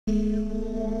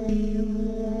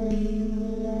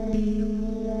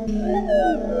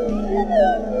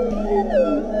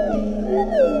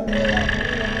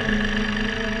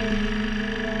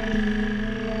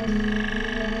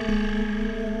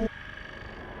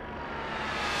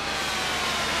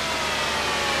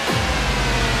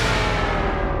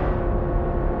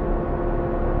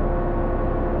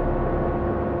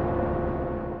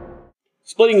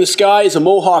Splitting the Sky is a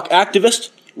Mohawk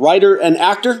activist, writer, and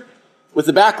actor with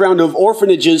a background of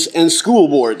orphanages and school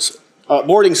boards,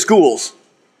 boarding schools.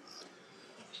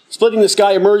 Splitting the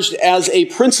Sky emerged as a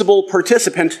principal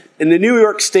participant in the New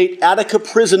York State Attica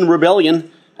Prison Rebellion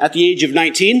at the age of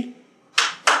 19.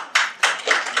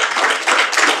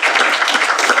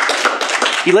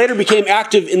 He later became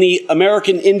active in the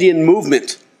American Indian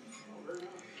movement.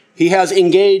 He has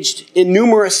engaged in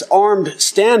numerous armed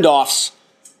standoffs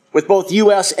with both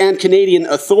U.S. and Canadian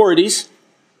authorities.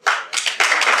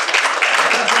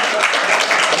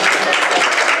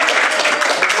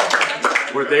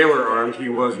 Where they were armed, he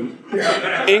wasn't.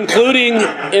 Including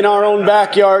in our own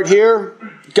backyard here,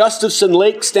 Gustafson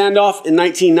Lake standoff in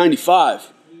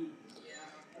 1995.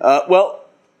 Well,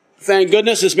 thank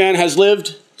goodness this man has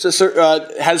lived,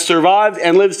 has survived,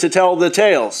 and lives to tell the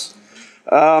tales.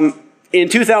 In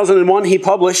 2001, he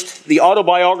published the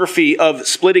autobiography of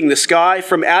Splitting the Sky,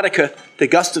 From Attica to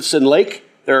Gustafson Lake.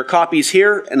 There are copies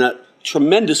here, and a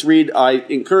tremendous read. I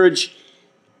encourage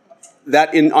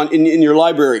that in your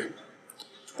library.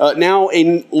 Now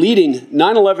a leading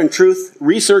 9/11 truth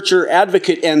researcher,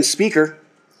 advocate, and speaker,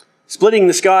 Splitting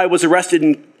the Sky was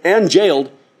arrested and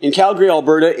jailed in Calgary,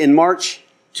 Alberta in March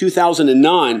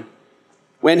 2009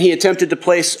 when he attempted to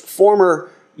place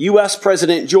former U.S.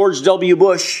 President George W.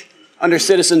 Bush under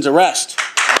citizen's arrest.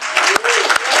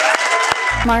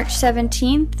 March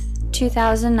 17th,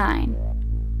 2009.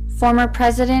 Former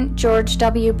President George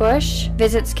W. Bush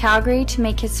visits Calgary to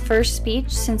make his first speech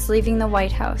since leaving the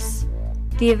White House.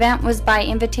 The event was by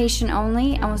invitation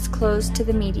only and was closed to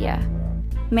the media.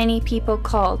 Many people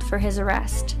called for his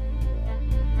arrest.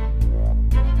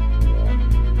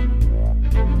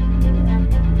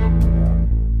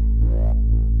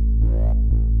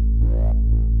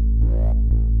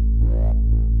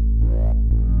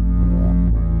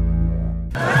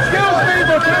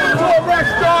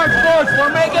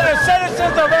 We're making a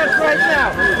citizen's arrest right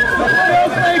now.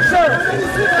 Excuse me, sir.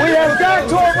 We have got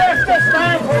to arrest this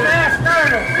man for mass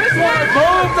murder.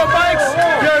 Move the bikes.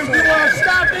 You are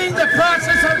stopping the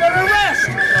process of an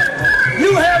arrest.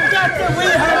 You have got to, we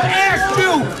have asked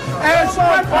you as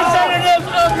representatives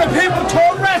of the people to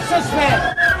arrest this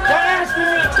man. We're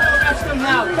asking you to arrest him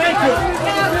now. Thank you.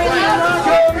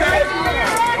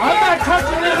 I'm not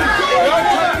touching him. You're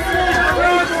touching him.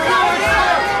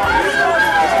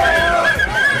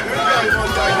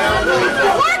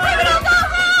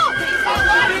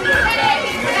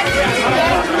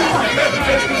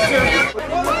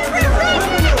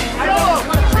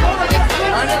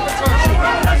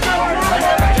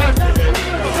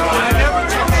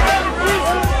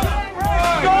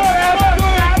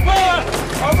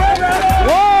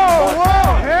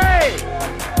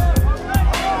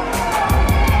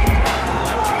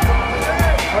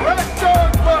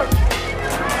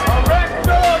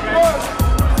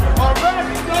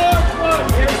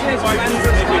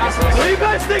 What do you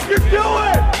guys think you're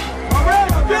doing?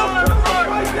 Arrest Gilbert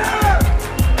right there!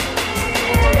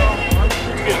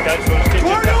 Who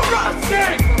are you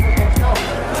arresting?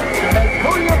 Who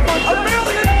are you arresting? $1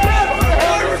 million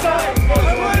deaths!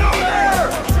 I'm right over there!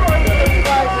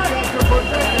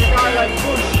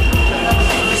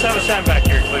 Just have a stand back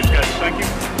here, please, guys. Thank you.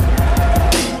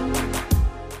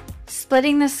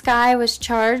 Splitting the Sky was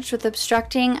charged with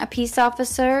obstructing a peace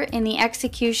officer in the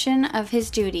execution of his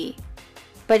duty.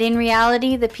 But in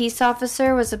reality, the peace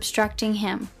officer was obstructing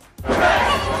him.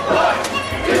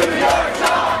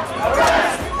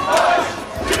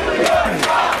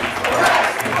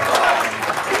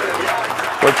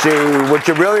 What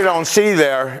you really don't see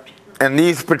there, in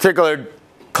these particular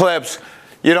clips,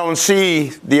 you don't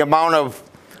see the amount of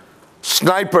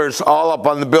snipers all up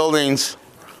on the buildings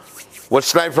with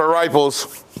sniper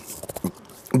rifles,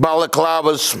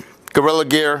 balaclavas, guerrilla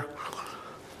gear.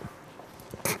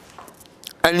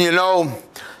 And you know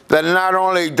that not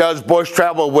only does Bush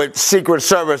travel with Secret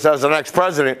Service as an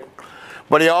ex-president,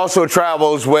 but he also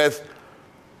travels with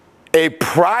a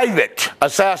private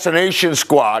assassination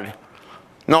squad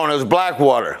known as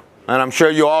Blackwater. And I'm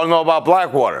sure you all know about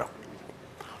Blackwater.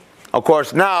 Of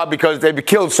course, now, because they've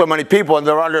killed so many people and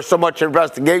they're under so much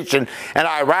investigation in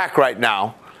Iraq right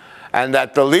now, and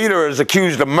that the leader is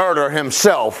accused of murder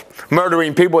himself,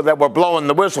 murdering people that were blowing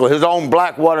the whistle, his own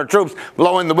Blackwater troops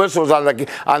blowing the whistles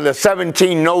on the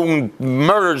 17 known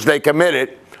murders they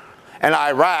committed in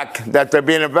Iraq that they're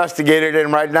being investigated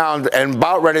in right now and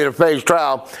about ready to face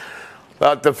trial.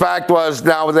 But the fact was,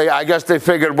 now I guess they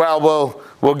figured, well,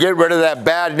 we'll get rid of that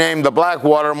bad name, the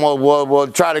Blackwater, and we'll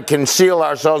try to conceal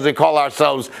ourselves and call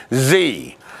ourselves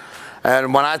Z.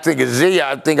 And when I think of Z,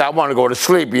 I think I want to go to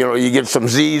sleep. You know, you get some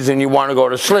Z's and you want to go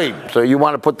to sleep. So you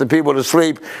want to put the people to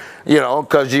sleep, you know,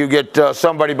 because you get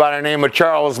somebody by the name of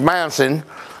Charles Manson,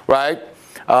 right,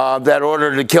 that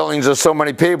ordered the killings of so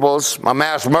many people, a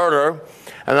mass murder,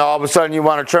 and all of a sudden you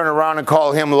want to turn around and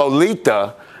call him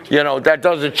Lolita. You know, that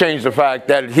doesn't change the fact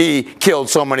that he killed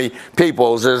so many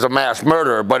people as a mass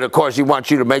murderer. But of course, he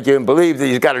wants you to make him believe that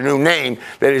he's got a new name,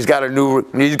 that he's got a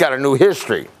new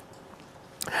history.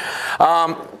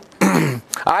 I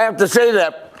have to say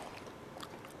that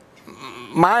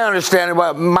my understanding,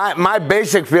 my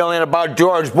basic feeling about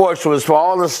George Bush was for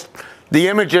all the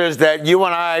images that you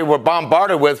and I were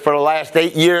bombarded with for the last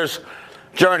 8 years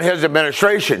during his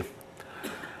administration.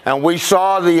 And we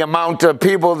saw the amount of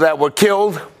people that were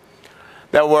killed,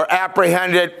 that were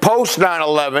apprehended post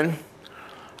 9/11,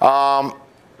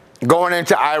 going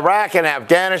into Iraq and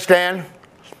Afghanistan.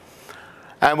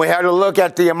 And we had to look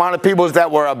at the amount of people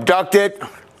that were abducted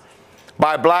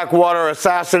by Blackwater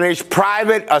assassination,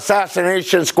 private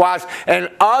assassination squads, and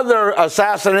other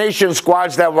assassination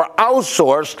squads that were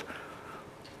outsourced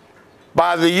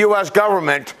by the U.S.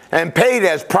 government and paid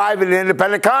as private and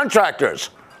independent contractors.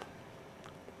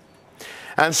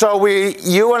 And so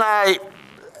you and I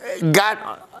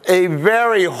got a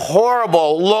very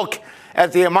horrible look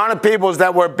at the amount of people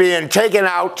that were being taken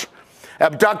out,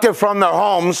 abducted from their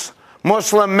homes.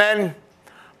 Muslim men,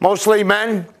 mostly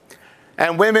men,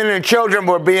 and women and children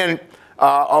were being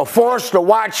forced to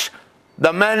watch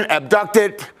the men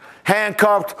abducted,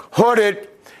 handcuffed, hooded,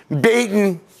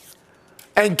 beaten,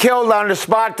 and killed on the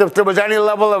spot if there was any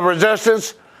level of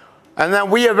resistance. And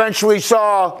then we eventually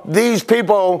saw these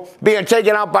people being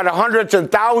taken out by the hundreds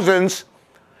and thousands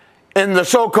in the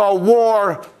so-called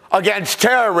war against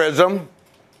terrorism,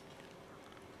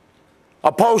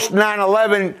 a post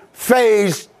 9/11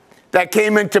 phase that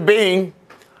came into being.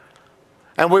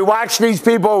 And we watched these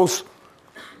people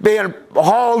being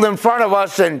hauled in front of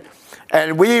us, and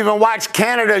we even watched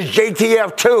Canada's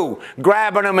JTF-2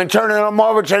 grabbing them and turning them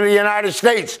over to the United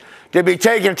States to be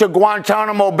taken to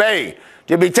Guantanamo Bay,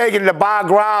 to be taken to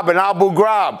Bagram and Abu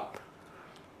Ghraib.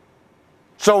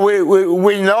 So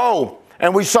we know,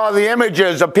 and we saw the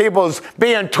images of people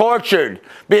being tortured,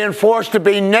 being forced to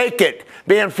be naked,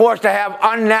 being forced to have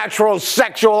unnatural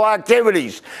sexual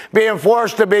activities, being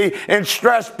forced to be in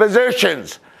stressed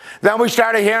positions. Then we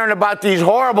started hearing about these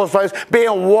horrible things, being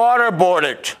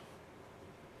waterboarded.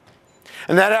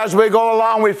 And then as we go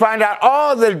along, we find out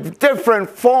all the different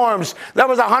forms. There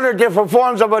was 100 different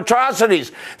forms of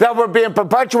atrocities that were being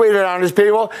perpetuated on these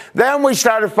people. Then we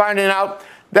started finding out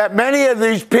that many of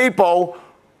these people,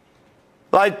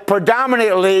 like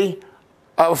predominantly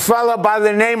a fellow by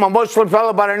the name, a Muslim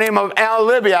fellow by the name of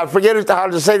al-Libi. I forget how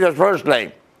to say his first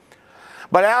name.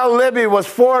 But al-Libi was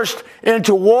forced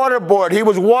into waterboard. He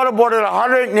was waterboarded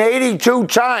 182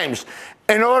 times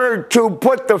in order to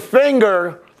put the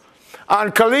finger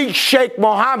on Khalid Sheikh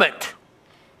Mohammed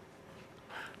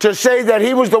to say that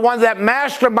he was the one that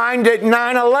masterminded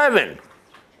 9/11.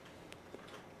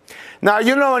 Now,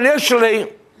 you know,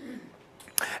 initially,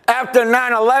 after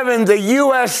 9/11, the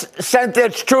U.S. sent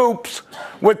its troops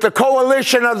with the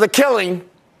coalition of the killing,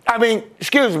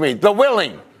 the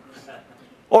willing.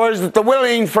 Or is it the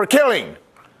willing for killing?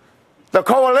 The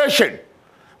coalition,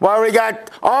 where we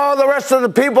got all the rest of the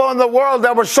people in the world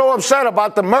that were so upset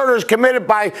about the murders committed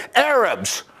by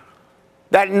Arabs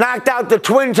that knocked out the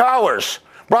Twin Towers,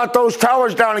 brought those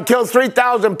towers down and killed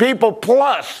 3,000 people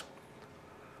plus.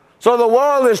 So the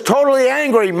world is totally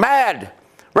angry, mad,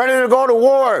 ready to go to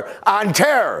war on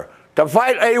terror, to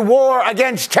fight a war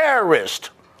against terrorists.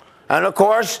 And of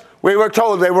course, we were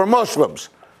told they were Muslims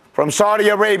from Saudi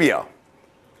Arabia.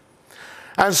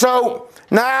 And so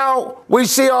now we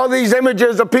see all these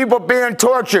images of people being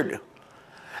tortured.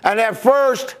 And at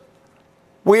first,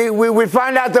 we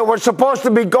find out that we're supposed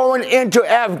to be going into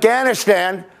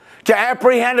Afghanistan to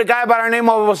apprehend a guy by the name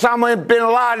of Osama bin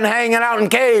Laden hanging out in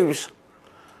caves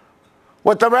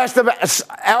with the rest of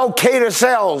Al-Qaeda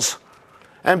cells.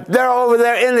 And they're over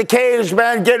there in the caves,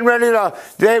 man, getting ready to,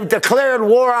 they've declared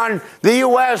war on the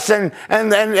U.S. and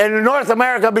North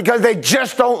America because they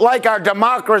just don't like our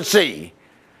democracy.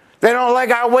 They don't like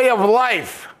our way of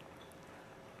life.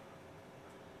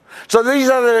 So these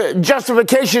are the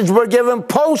justifications we're given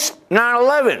post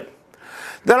 9/11.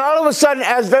 Then all of a sudden,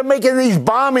 as they're making these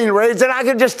bombing raids, and I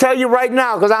can just tell you right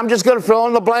now, because I'm just going to fill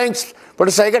in the blanks for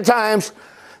the sake of times,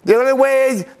 the only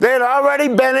way they had already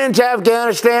been into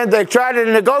Afghanistan, they tried to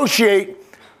negotiate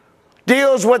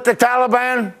deals with the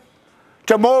Taliban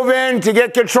to move in to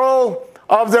get control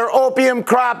of their opium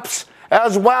crops,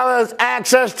 as well as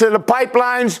access to the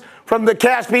pipelines from the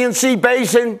Caspian Sea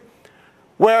Basin,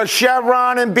 where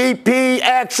Chevron and BP,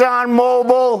 Exxon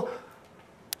Mobil,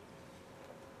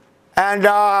 and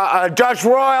Dutch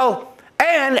Royal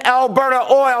and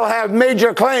Alberta Oil have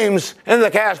major claims in the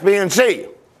Caspian Sea.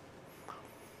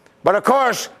 But of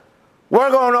course, we're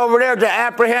going over there to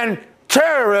apprehend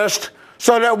terrorists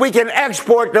so that we can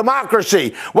export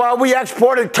democracy, while we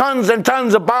exported tons and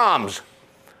tons of bombs.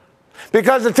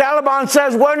 Because the Taliban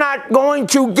says, we're not going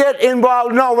to get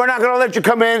involved. No, we're not going to let you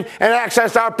come in and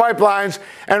access our pipelines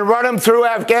and run them through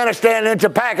Afghanistan into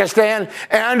Pakistan,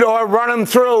 and or run them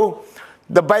through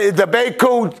the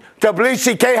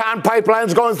Baku-Tbilisi-Kayhan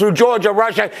pipelines going through Georgia,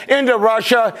 Russia, into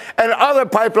Russia, and other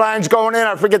pipelines going in,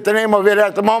 I forget the name of it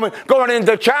at the moment, going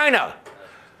into China.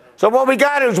 So what we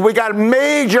got is we got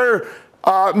major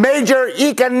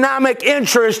economic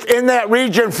interest in that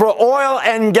region for oil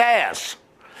and gas.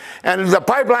 And the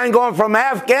pipeline going from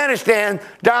Afghanistan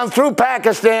down through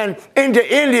Pakistan into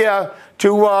India to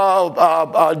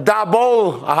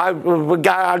Dabul, I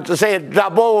got to say it,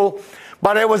 Dabul,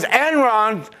 but it was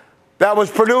Enron that was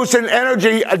producing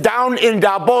energy down in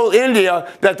Dabul, India,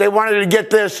 that they wanted to get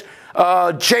this,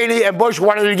 Cheney and Bush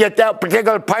wanted to get that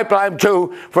particular pipeline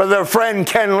to for their friend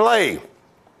Ken Lay.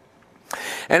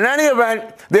 In any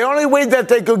event, the only way that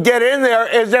they could get in there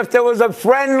is if there was a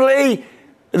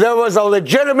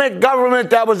legitimate government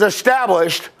that was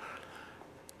established,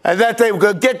 and that they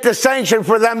could get the sanction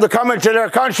for them to come into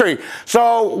their country.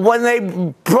 So when they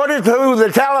put it through the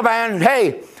Taliban,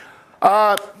 hey,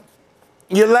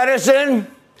 you let us in,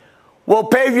 we'll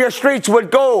pave your streets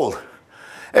with gold.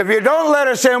 If you don't let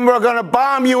us in, we're going to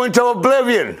bomb you into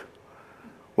oblivion.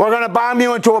 We're going to bomb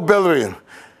you into oblivion.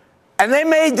 And they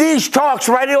made these talks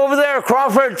right over there,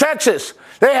 Crawford, Texas.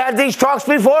 They had these talks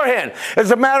beforehand. As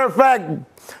a matter of fact,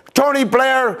 Tony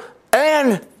Blair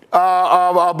and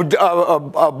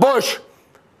Bush,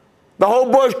 the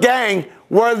whole Bush gang,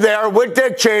 were there with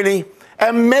Dick Cheney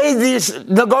and made these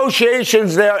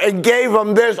negotiations there and gave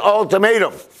them this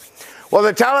ultimatum. Well,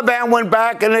 the Taliban went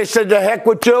back and they said, to heck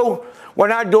with you. We're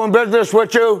not doing business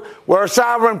with you. We're a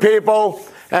sovereign people.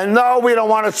 And no, we don't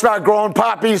want to start growing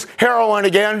poppies, heroin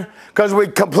again, because we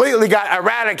completely got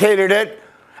eradicated it.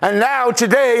 And now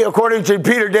today, according to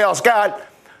Peter Dale Scott,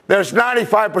 there's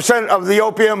 95% of the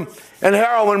opium and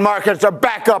heroin markets are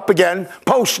back up again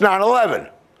post 9/11.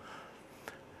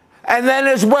 And then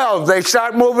as well, they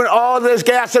start moving all this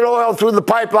gas and oil through the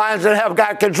pipelines and have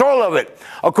got control of it.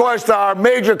 Of course, there are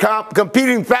major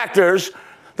competing factors: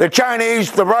 the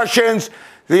Chinese, the Russians,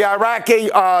 the Iraqi,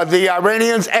 the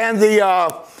Iranians, and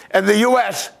the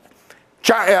U.S.,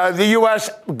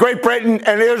 Great Britain,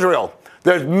 and Israel.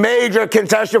 There's major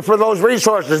contention for those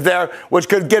resources there, which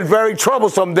could get very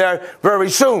troublesome there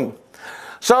very soon.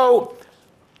 So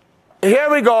here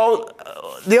we go.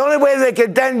 The only way they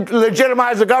could then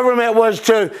legitimize the government was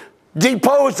to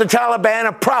depose the Taliban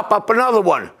and prop up another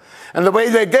one. And the way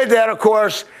they did that, of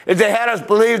course, is they had us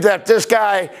believe that this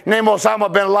guy named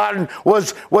Osama bin Laden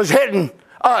was hitting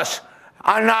us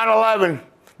on 9/11.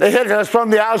 They hit us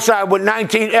from the outside with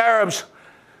 19 Arabs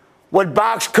with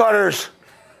box cutters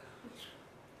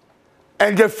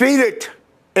and defeated,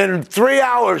 in 3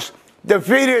 hours,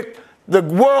 defeated the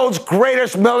world's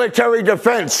greatest military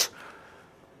defense,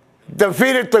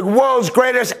 defeated the world's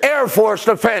greatest Air Force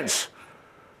defense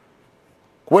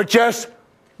with just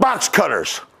box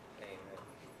cutters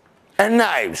and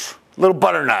knives, little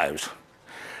butter knives.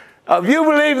 If you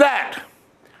believe that,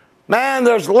 man,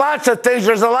 there's lots of things.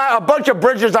 There's a bunch of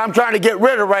bridges I'm trying to get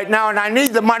rid of right now, and I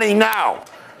need the money now.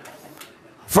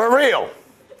 For real.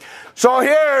 So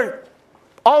here,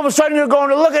 all of a sudden you're going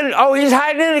to look at, oh, he's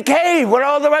hiding in a cave with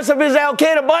all the rest of his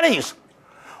Al-Qaeda buddies.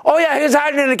 Oh, yeah, he's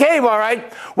hiding in a cave, all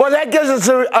right. Well, that gives us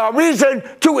a reason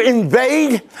to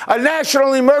invade. A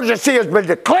national emergency has been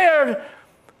declared.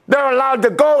 They're allowed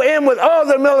to go in with all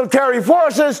the military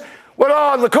forces, with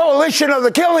all the coalition of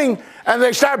the killing, and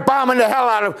they start bombing the hell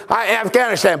out of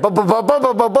Afghanistan. Boom, boom, boom, boom,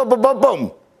 boom, boom, boom, boom, boom,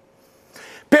 boom.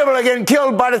 People are getting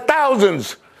killed by the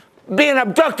thousands, being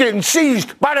abducted and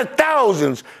seized by the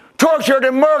thousands, tortured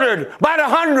and murdered by the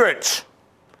hundreds.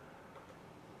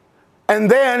 And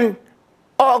then,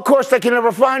 oh, of course, they can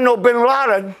never find no bin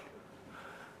Laden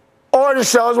or the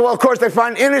cells. Well, of course, they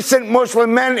find innocent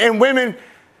Muslim men and women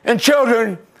and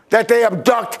children that they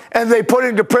abduct and they put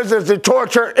into prisons to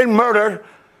torture and murder.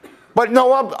 But no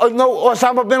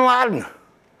Osama bin Laden.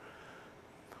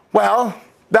 Well,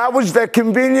 that was the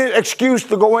convenient excuse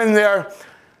to go in there,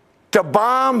 to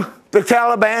bomb the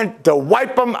Taliban, to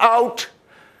wipe them out,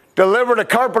 deliver the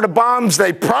carpet of bombs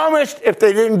they promised if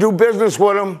they didn't do business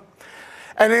with them,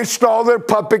 and install their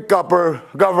puppet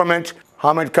government,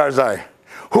 Hamid Karzai,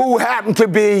 who happened to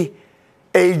be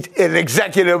an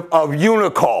executive of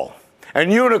UNICOL.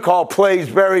 And UNICOL plays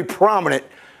very prominent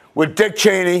with Dick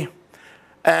Cheney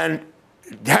and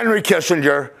Henry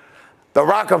Kissinger, the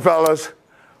Rockefellers,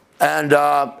 and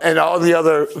all the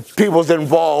other peoples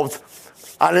involved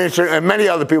and many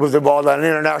other peoples involved on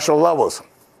international levels.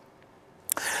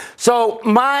 So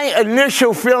my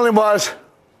initial feeling was,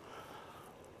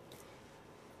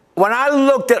 when I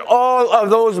looked at all of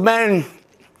those men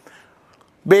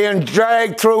being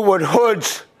dragged through with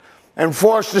hoods and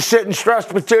forced to sit in stress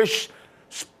positions,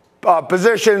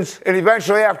 and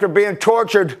eventually after being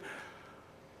tortured,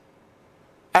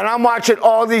 and I'm watching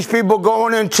all these people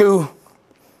going into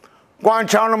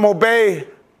Guantanamo Bay,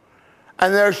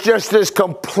 and there's just this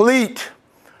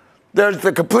there's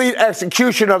the complete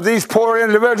execution of these poor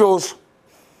individuals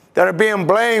that are being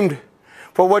blamed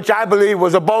for what I believe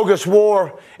was a bogus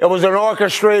war. It was an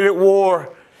orchestrated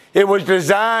war. It was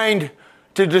designed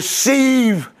to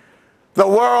deceive the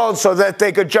world so that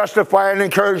they could justify an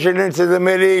incursion into the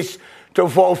Mideast to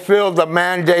fulfill the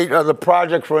mandate of the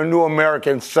Project for a New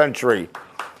American Century.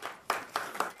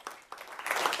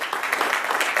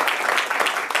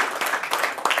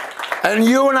 And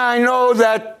you and I know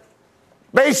that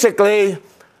basically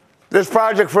this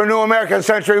Project for a New American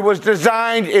Century was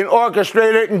designed and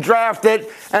orchestrated and drafted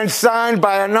and signed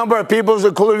by a number of people,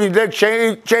 including Dick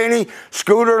Cheney,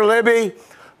 Scooter Libby,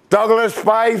 Douglas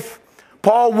Feith,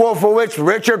 Paul Wolfowitz,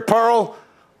 Richard Pearl,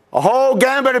 a whole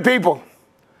gambit of people.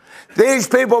 These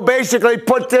people basically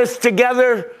put this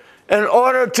together in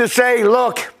order to say,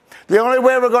 look, the only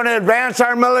way we're going to advance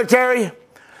our military,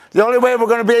 the only way we're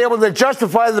going to be able to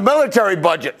justify the military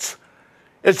budgets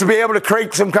is to be able to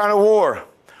create some kind of war.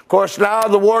 Of course, now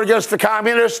the war against the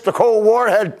communists, the Cold War,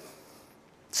 had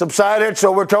subsided,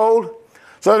 so we're told.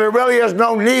 So there really is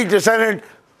no need to send in,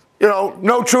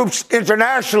 no troops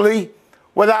internationally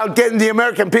without getting the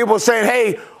American people saying,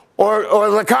 hey,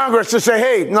 or the Congress to say,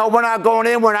 hey, no, we're not going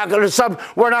in, we're not going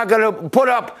to put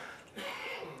up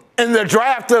in the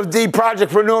draft of the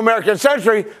Project for a New American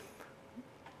Century.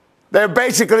 They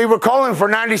basically were calling for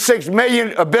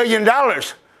 $96 billion.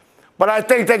 But I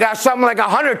think they got something like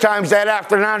 100 times that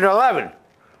after 9/11.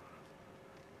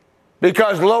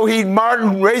 Because Lockheed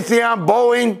Martin, Raytheon,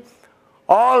 Boeing,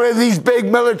 all of these big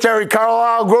military,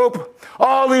 Carlyle Group,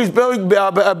 all these big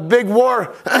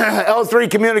war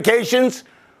L3 Communications,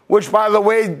 which, by the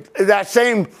way,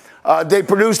 they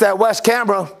produced that West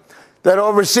camera that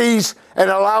oversees and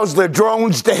allows the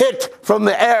drones to hit from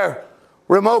the air,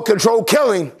 remote control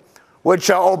killing, which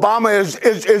Obama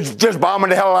is just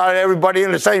bombing the hell out of everybody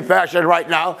in the same fashion right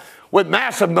now with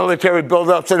massive military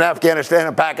buildups in Afghanistan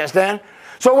and Pakistan.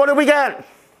 So what do we got?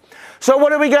 So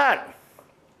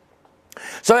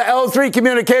L3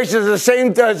 Communications is the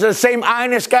same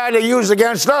INAUGURAL guy they used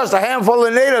against us, a handful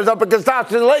of natives up at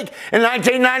Costa Lake in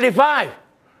 1995.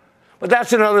 But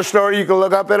that's another story you can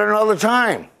look up at another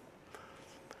time.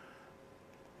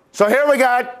 So here we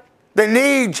got the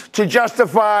need to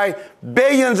justify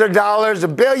billions of dollars,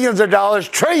 trillions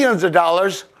of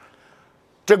dollars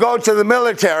to go to the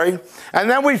military. And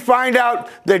then we find out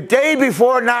the day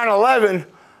before 9/11,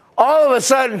 all of a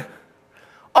sudden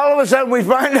we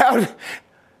find out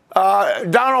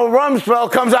Donald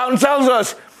Rumsfeld comes out and tells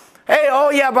us, hey, oh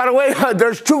yeah, by the way,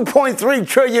 there's $2.3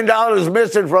 trillion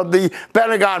missing from the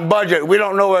Pentagon budget. We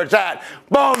don't know where it's at.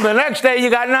 Boom, the next day you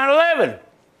got 9/11.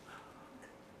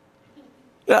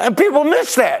 And people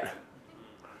miss that.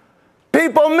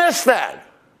 People miss that.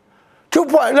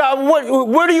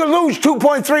 Where do you lose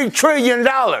 $2.3 trillion?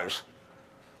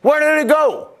 Where did it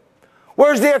go?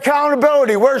 Where's the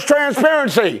accountability? Where's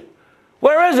transparency?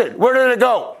 Where is it? Where did it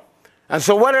go? And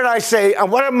so what did I say?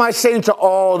 And what am I saying to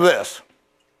all this?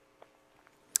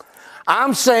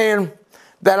 I'm saying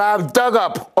that I've dug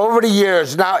up over the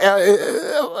years. Now,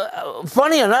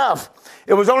 funny enough,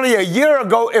 it was only a year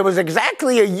ago, it was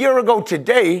exactly a year ago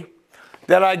today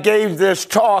that I gave this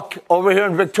talk over here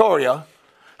in Victoria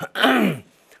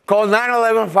called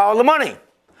 9/11 Follow the Money.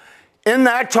 In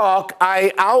that talk,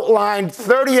 I outlined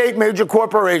 38 major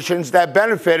corporations that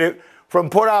benefited from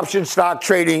put option stock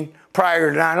trading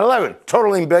prior to 9/11,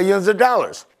 totaling billions of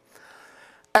dollars.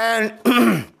 And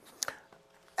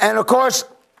of course,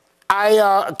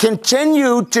 I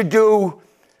continue to do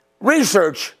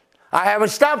research. I haven't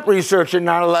stopped researching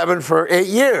 9/11 for 8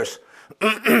 years.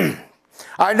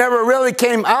 I never really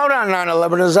came out on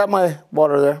 9/11. Is that my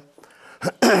water there?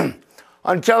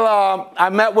 Until I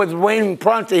met with Wayne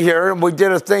Prunty here, and we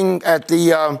did a thing at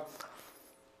the,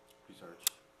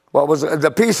 what was it?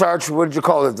 The Peace Arch. What did you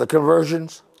call it? The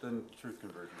conversions? The Truth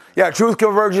Convergence. Yeah, Truth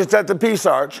Convergence at the Peace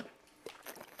Arch.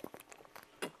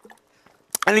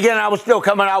 And again, I was still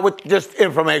coming out with just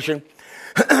information.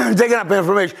 digging up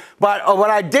information. But what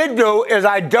I did do is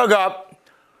I dug up,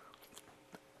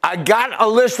 I got a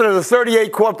list of the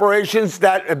 38 corporations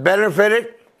that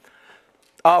benefited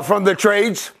from the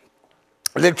trades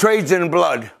in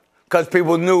blood, because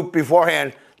people knew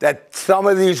beforehand that some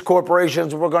of these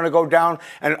corporations were going to go down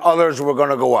and others were going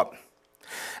to go up.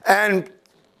 And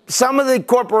some of the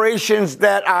corporations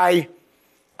that I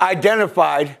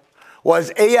identified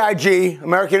was AIG,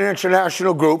 American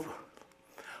International Group,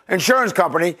 insurance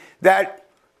company, that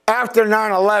after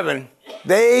 9/11,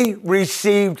 they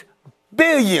received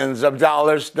billions of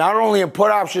dollars, not only in put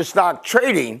option stock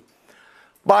trading,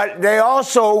 but they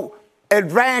also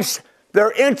advanced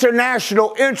their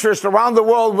international interest around the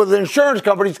world with insurance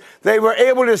companies. They were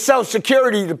able to sell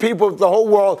security to people of the whole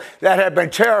world that had been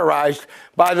terrorized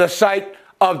by the sight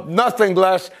of nothing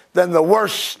less than the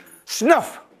worst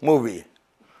snuff movie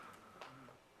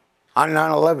on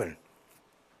 9/11.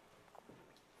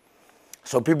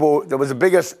 So there was the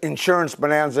biggest insurance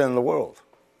bonanza in the world.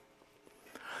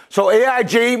 So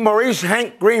AIG, Maurice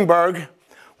Hank Greenberg,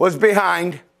 was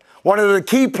behind, one of the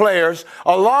key players,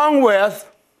 along with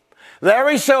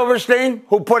Larry Silverstein,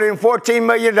 who put in $14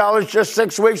 million just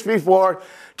 6 weeks before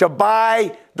to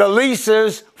buy the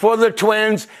leases for the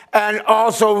twins, and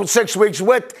also 6 weeks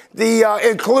with the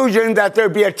inclusion that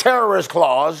there'd be a terrorist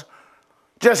clause,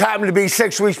 just happened to be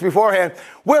 6 weeks beforehand,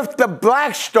 with the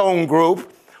Blackstone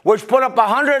Group, which put up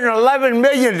 $111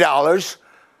 million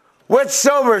with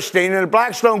Silverstein. And the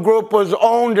Blackstone Group was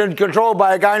owned and controlled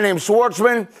by a guy named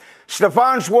Schwartzman,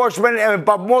 Stefan Schwartzman,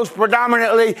 but most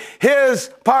predominantly his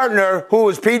partner, who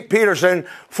was Pete Peterson,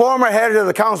 former head of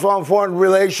the Council on Foreign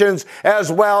Relations,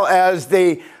 as well as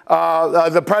the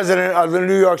president of the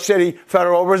New York City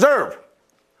Federal Reserve.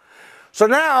 So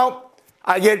now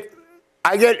I get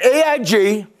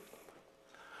AIG,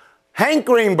 Hank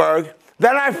Greenberg,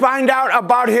 then I find out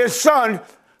about his son,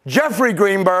 Jeffrey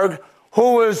Greenberg,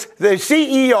 who was the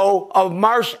CEO of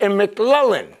Marsh &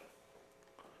 McLennan.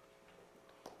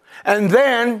 And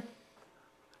then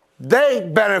they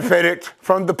benefited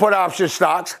from the put option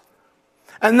stocks.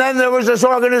 And then there was this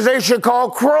organization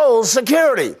called Kroll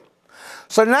Security.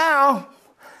 So now,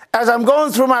 as I'm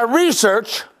going through my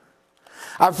research,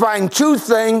 I find two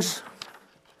things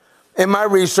in my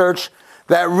research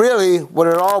that really, when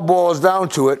it all boils down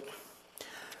to it,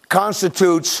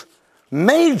 constitutes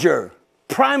major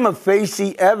prima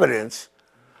facie evidence,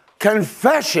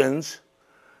 confessions,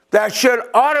 that should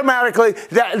automatically,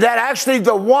 that actually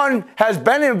the one has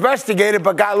been investigated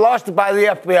but got lost by the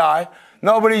FBI.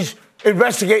 Nobody's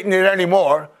investigating it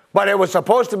anymore, but it was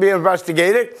supposed to be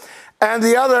investigated. And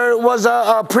the other was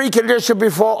a precondition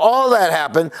before all that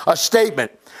happened, a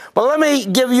statement. But let me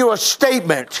give you a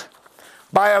statement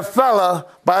by a fella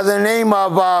by the name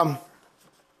of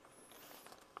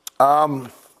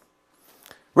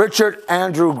Richard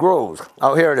Andrew Groves.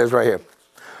 Oh, here it is right here.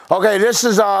 Okay, this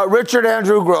is Richard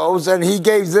Andrew Groves, and he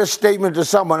gave this statement to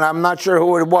someone. I'm not sure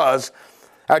who it was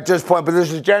at this point, but this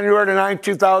is January 9,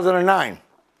 2009.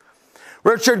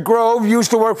 Richard Grove used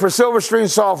to work for Silverstein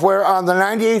Software on the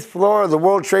 98th floor of the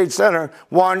World Trade Center,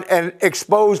 and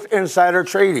exposed insider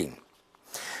trading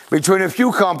between a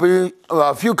few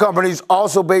companies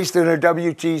also based in the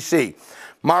WTC,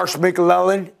 Marsh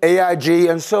McLennan, AIG,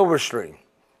 and Silverstein.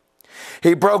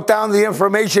 He broke down the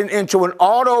information into an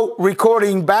auto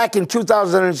recording back in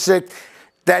 2006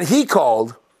 that he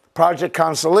called Project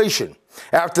Constellation,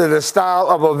 after the style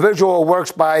of a visual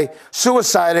works by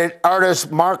suicided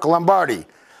artist Mark Lombardi.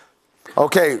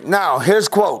 Okay, now his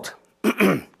quote.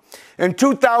 In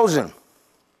 2000,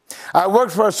 I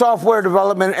worked for a software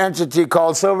development entity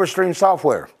called Silverstein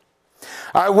Software.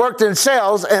 I worked in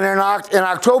sales, and in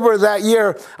October of that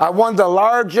year, I won the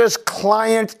largest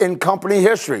client in company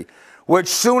history, which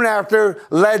soon after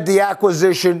led the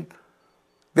acquisition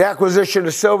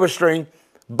of Silverstein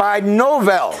by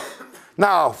Novell.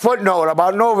 Now, footnote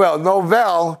about Novell.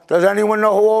 Novell, does anyone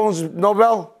know who owns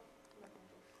Novell?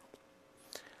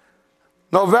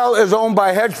 Novell is owned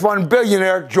by hedge fund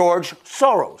billionaire George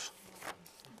Soros.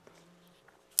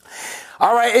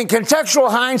 All right, in contextual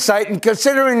hindsight and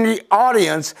considering the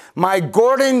audience, my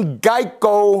Gordon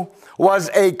Geico was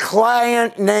a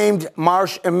client named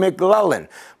Marsh & McLennan.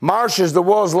 Marsh is the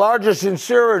world's largest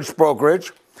insurance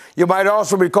brokerage. You might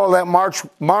also recall that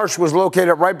Marsh was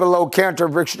located right below Cantor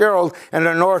Fitzgerald in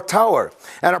the North Tower.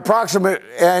 And approximately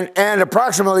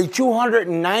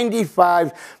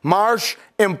 295 Marsh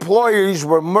employees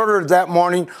were murdered that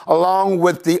morning, along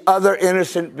with the other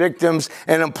innocent victims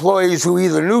and employees who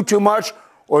either knew too much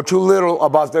or too little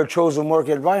about their chosen work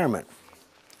environment.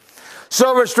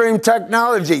 Silverstream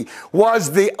technology was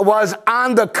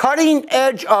on the cutting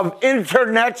edge of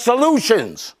internet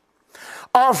solutions,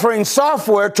 offering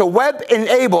software to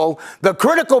web-enable the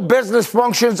critical business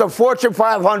functions of Fortune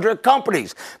 500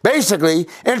 companies, basically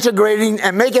integrating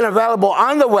and making available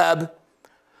on the web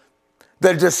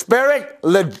the disparate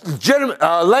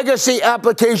legacy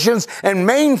applications and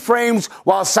mainframes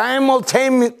while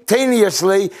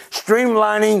simultaneously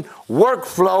streamlining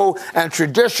workflow and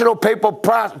traditional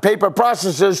paper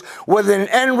processes, with an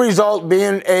end result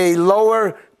being a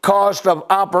lower cost of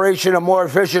operation and more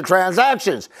efficient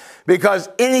transactions. Because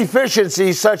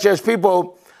inefficiencies such as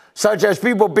people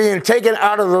being taken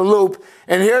out of the loop,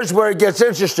 and here's where it gets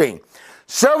interesting.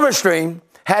 Silverstream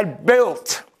had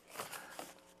built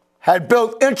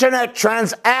internet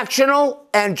transactional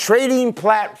and trading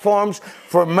platforms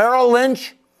for Merrill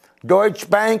Lynch, Deutsche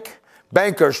Bank,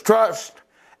 Bankers Trust,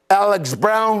 Alex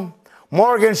Brown,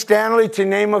 Morgan Stanley, to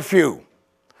name a few.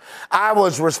 I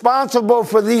was responsible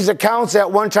for these accounts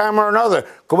at one time or another.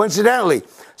 Coincidentally,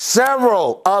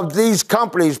 several of these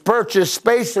companies purchased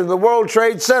space in the World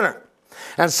Trade Center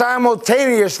and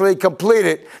simultaneously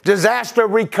completed disaster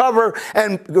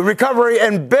recovery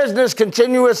and business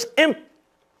continuous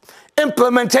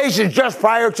implementations just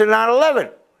prior to 9/11.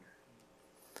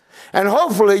 And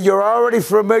hopefully you're already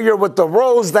familiar with the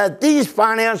roles that these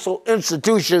financial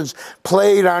institutions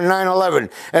played on 9/11.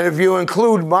 And if you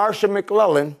include Marcia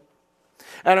McClellan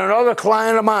and another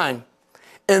client of mine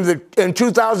in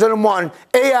 2001,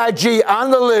 AIG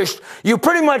on the list, you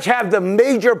pretty much have the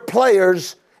major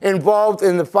players involved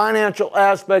in the financial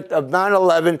aspect of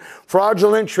 9/11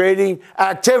 fraudulent trading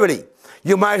activity.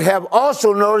 You might have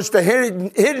also noticed the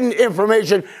hidden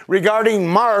information regarding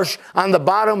Marsh on the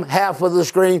bottom half of the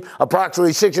screen,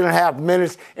 approximately 6.5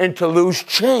 minutes into loose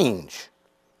change.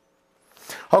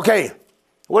 Okay,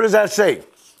 what does that say?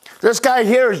 This guy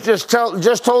here has just told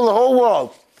the whole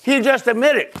world. He just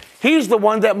admitted he's the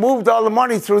one that moved all the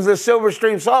money through the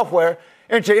Silverstream software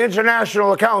into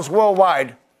international accounts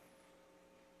worldwide.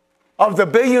 Of the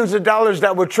billions of dollars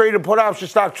that were traded, put option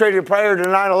stock traded prior to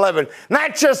 9/11,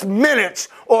 not just minutes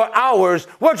or hours,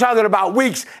 we're talking about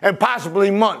weeks and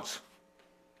possibly months.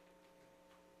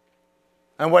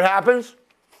 And what happens?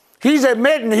 He's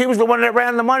admitting he was the one that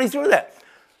ran the money through that.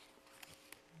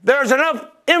 There's enough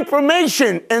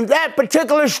information in that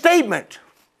particular statement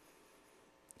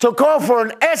to call for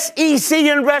an SEC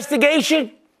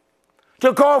investigation,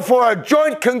 to call for a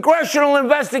joint congressional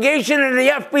investigation in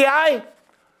the FBI,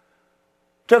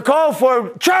 to call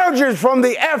for charges from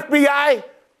the FBI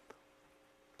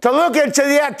to look into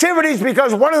the activities,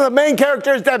 because one of the main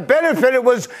characters that benefited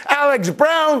was Alex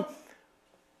Brown,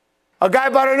 a guy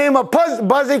by the name of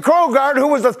Buzzy Krogard, who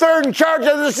was the third in charge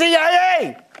of the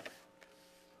CIA.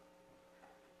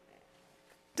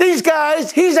 These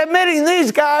guys, he's admitting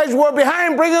these guys were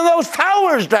behind bringing those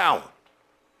towers down.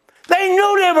 They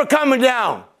knew they were coming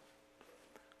down.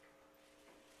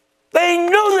 They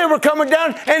knew they were coming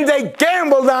down, and they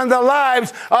gambled on the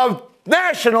lives of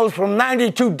nationals from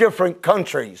 92 different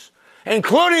countries,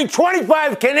 including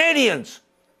 25 Canadians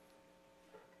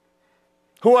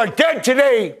who are dead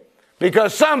today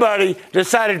because somebody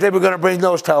decided they were going to bring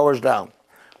those towers down.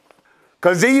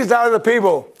 Because these are the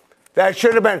people that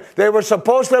should have been, they were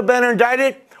supposed to have been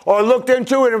indicted or looked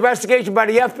into an investigation by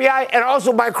the FBI and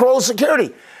also by Kroll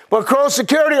Security. But Kroll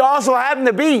Security also happened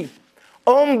to be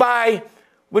owned by,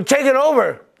 would take it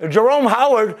over. Jerome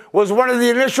Howard was one of the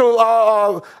initial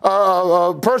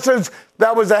persons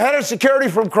that was the head of security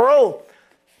from Kroll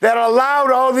that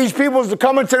allowed all these people to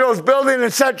come into those buildings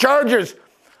and set charges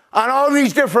on all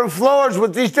these different floors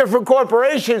with these different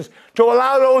corporations to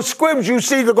allow those squibs you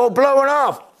see to go blowing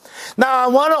off. Now, I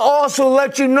want to also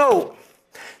let you know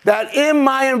that in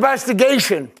my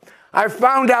investigation, I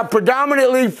found out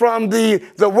predominantly from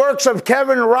the works of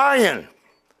Kevin Ryan.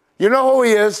 You know who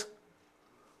he is?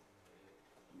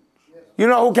 You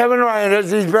know who Kevin Ryan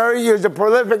is. He's a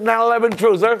prolific 9/11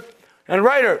 truther and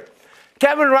writer.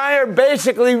 Kevin Ryan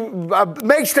basically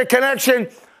makes the connection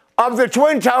of the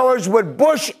Twin Towers with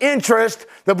Bush interest,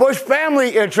 the Bush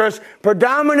family interest,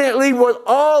 predominantly with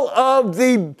all of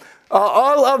the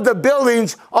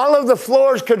buildings, all of the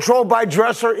floors controlled by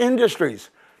Dresser Industries.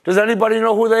 Does anybody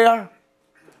know who they are?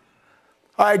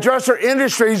 All right, Dresser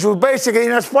Industries was basically,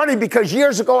 and it's funny because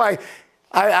years ago I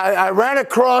ran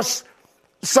across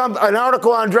an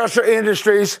article on Dresser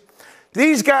Industries.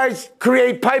 These guys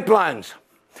create pipelines.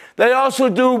 They also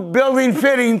do building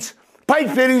fittings,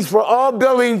 pipe fittings for all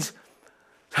buildings,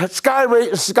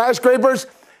 skyscrapers,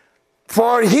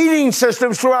 for heating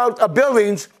systems throughout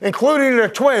buildings, including the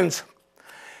Twins.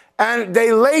 And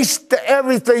they laced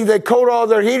everything, they coat all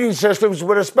their heating systems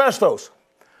with asbestos.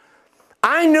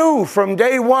 I knew from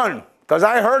day one, because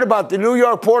I heard about the New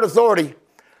York Port Authority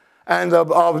and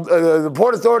the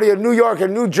Port Authority of New York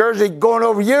and New Jersey going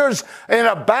over years in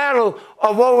a battle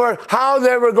of over how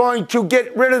they were going to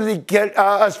get rid of the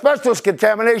asbestos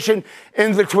contamination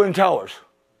in the Twin Towers.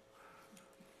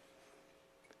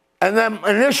 And then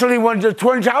initially when the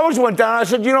Twin Towers went down, I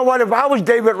said, you know what, if I was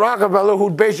David Rockefeller, who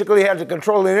basically had the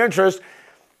controlling interest,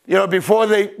 you know, before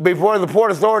the Port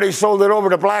Authority sold it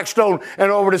over to Blackstone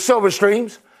and over to Silver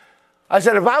Streams, I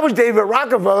said, if I was David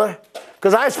Rockefeller,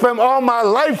 because I spent all my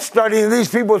life studying these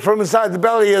people from inside the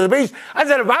belly of the beast, I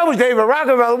said, if I was David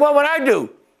Rockefeller, what would I do?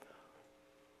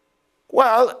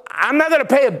 Well, I'm not going to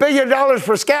pay $1 billion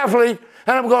for scaffolding,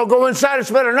 and I'm going to go inside and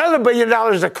spend another $1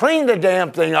 billion to clean the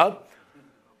damn thing up.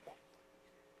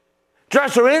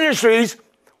 Dresser Industries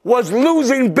was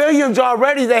losing billions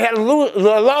already. They had the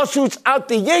lawsuits out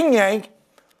the yin-yang.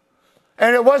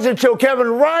 And it wasn't until Kevin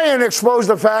Ryan exposed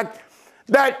the fact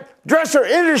that Dresser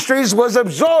Industries was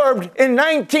absorbed in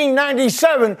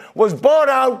 1997, was bought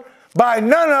out by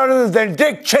none other than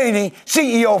Dick Cheney,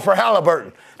 CEO for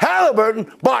Halliburton.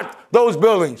 Halliburton bought those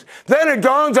buildings. Then it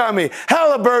dawns on me,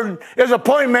 Halliburton is a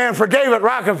point man for David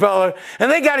Rockefeller,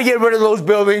 and they got to get rid of those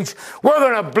buildings. We're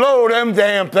going to blow them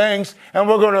damn things, and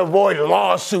we're going to avoid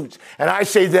lawsuits. And I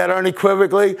say that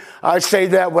unequivocally. I say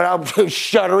that without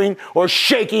shuddering or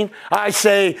shaking. I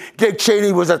say Dick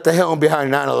Cheney was at the helm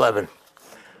behind 9/11.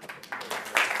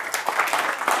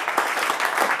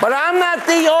 But I'm not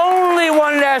the only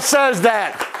one that says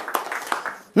that.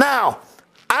 Now,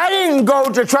 I didn't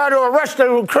go to try to arrest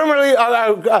a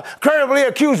criminally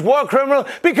accused war criminal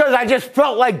because I just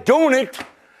felt like doing it.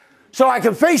 So I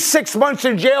could face 6 months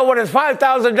in jail with a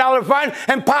 $5,000 fine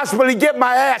and possibly get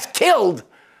my ass killed.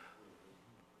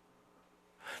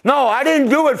 No, I didn't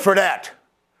do it for that.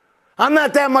 I'm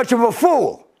not that much of a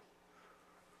fool.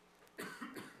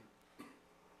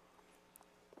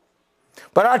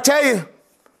 But I'll tell you,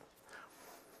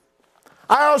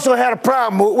 I also had a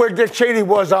problem where Dick Cheney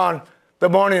was on the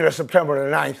morning of September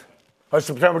the 9th, or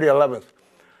September the 11th.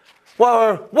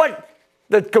 Well, what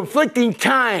the conflicting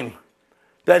time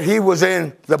that he was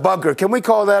in the bunker. Can we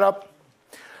call that up?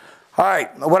 All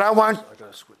right, what I want. I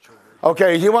gotta switch over.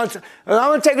 Okay, I'm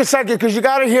gonna take a second because you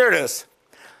gotta hear this.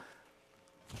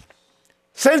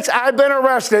 Since I've been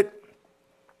arrested,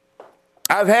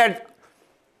 I've had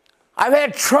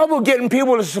trouble getting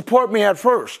people to support me at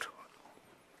first.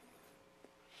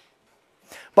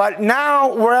 But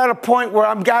now we're at a point where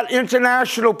I've got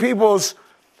international peoples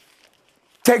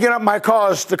taking up my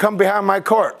cause to come behind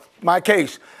my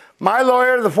case. My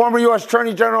lawyer, the former U.S.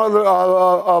 Attorney General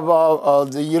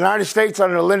of the United States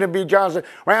under Lyndon B. Johnson,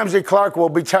 Ramsey Clark, will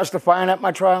be testifying at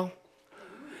my trial.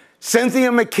 Cynthia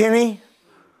McKinney,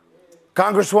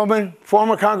 Congresswoman,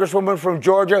 former Congresswoman from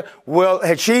Georgia,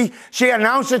 she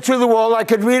announced it to the world. I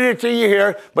could read it to you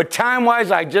here, but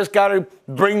time-wise, I just got to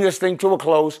bring this thing to a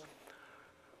close.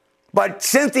 But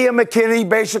Cynthia McKinney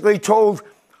basically told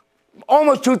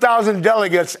almost 2,000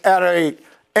 delegates at a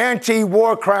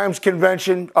anti-war crimes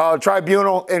convention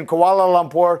tribunal in Kuala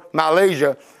Lumpur,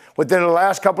 Malaysia, within the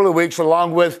last couple of weeks,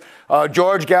 along with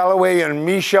George Galloway and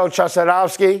Michelle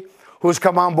Chossudovsky, who's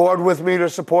come on board with me to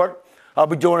support. I'll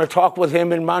be doing a talk with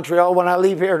him in Montreal when I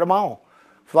leave here tomorrow,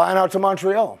 flying out to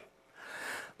Montreal.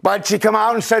 But she came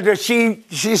out and said that she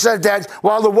said that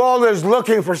while the world is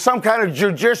looking for some kind of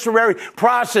judiciary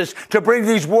process to bring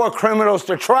these war criminals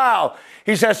to trial,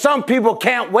 he says some people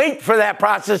can't wait for that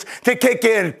process to kick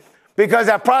in because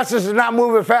that process is not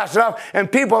moving fast enough,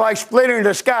 and people like Splitting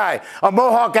the Sky, a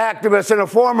Mohawk activist and a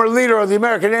former leader of the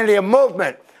American Indian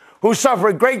movement, who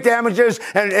suffered great damages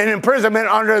and imprisonment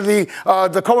under the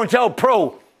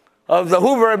COINTELPRO of the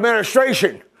Hoover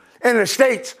administration in the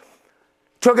States,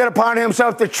 took it upon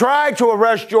himself to try to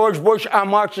arrest George Bush on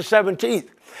March the 17th.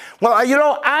 Well, you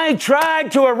know, I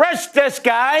tried to arrest this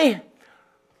guy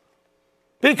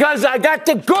because I got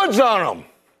the goods on him.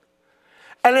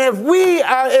 And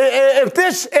if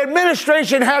this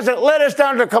administration hasn't led us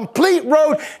down the complete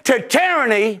road to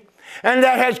tyranny, and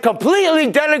that has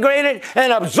completely denigrated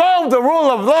and absolved the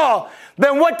rule of law,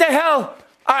 then what the hell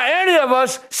are any of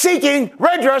us seeking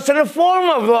redress in the form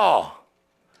of law?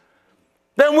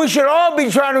 Then we should all be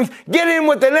trying to get in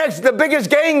with the biggest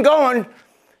gang going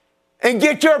and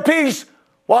get your piece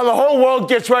while the whole world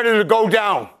gets ready to go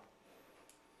down.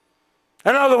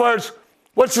 In other words,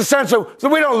 what's the sense of, so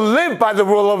we don't live by the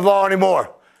rule of law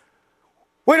anymore.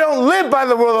 We don't live by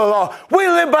the rule of law. We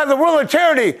live by the rule of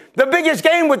tyranny. The biggest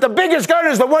game with the biggest gun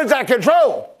is the ones that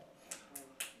control.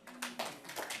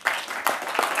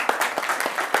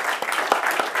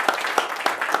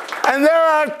 And there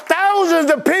are thousands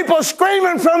of people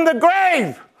screaming from the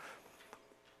grave.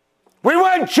 We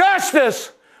want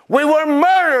justice. We were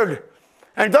murdered.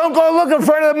 And don't go looking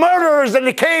for the murderers in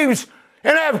the caves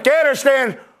in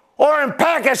Afghanistan or in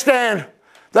Pakistan.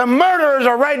 The murderers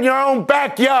are right in your own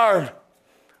backyard.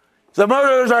 The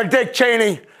murderers are Dick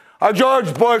Cheney, are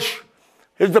George Bush,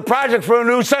 is the Project for a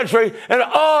New Century, and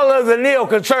all of the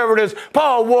neoconservatives,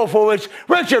 Paul Wolfowitz,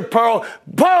 Richard Pearl,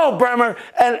 Paul Bremer,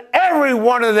 and every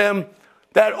one of them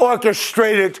that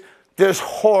orchestrated this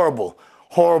horrible,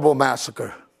 horrible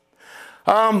massacre.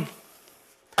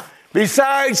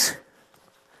 Besides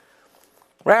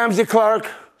Ramsey Clark,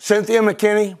 Cynthia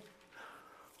McKinney,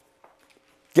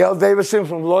 Gail Davison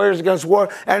from Lawyers Against War.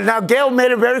 And now Gail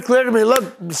made it very clear to me,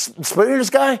 look, splitting this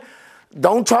guy,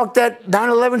 don't talk that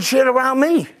 9/11 shit around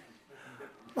me.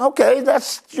 Okay,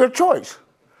 that's your choice.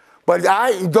 But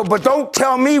don't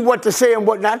tell me what to say and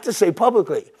what not to say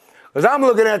publicly. Because I'm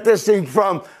looking at this thing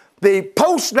from the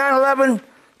post-9/11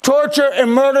 torture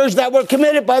and murders that were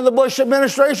committed by the Bush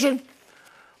administration.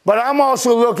 But I'm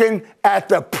also looking at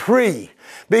the pre.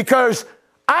 Because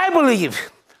I believe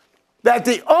that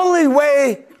the only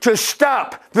way to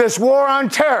stop this war on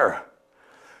terror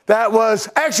that was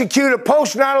executed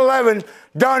post 9/11,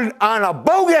 done on a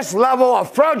bogus level, a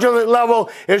fraudulent level,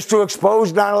 is to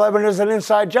expose 9/11 as an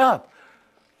inside job.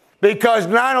 Because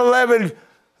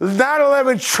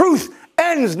 9/11 truth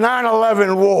ends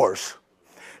 9/11 wars.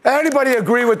 Anybody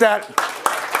agree with that?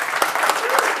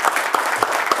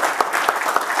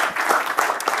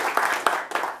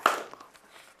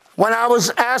 When I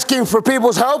was asking for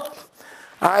people's help,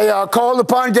 I called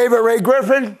upon David Ray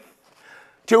Griffin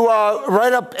to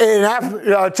write up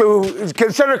to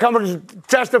consider coming to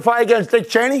testify against Dick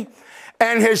Cheney,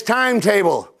 and his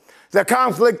timetable, the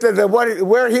conflict of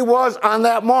where he was on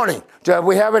that morning. Do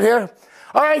we have it here?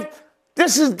 All right,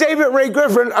 this is David Ray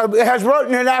Griffin has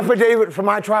written an affidavit for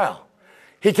my trial.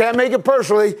 He can't make it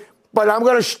personally, but I'm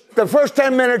going to the first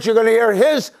 10 minutes you're going to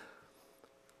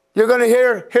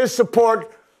hear his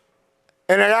support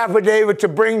in an affidavit to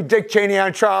bring Dick Cheney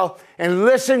on trial, and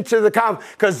listen to the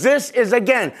because this is,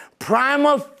 again,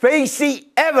 prima facie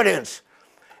evidence.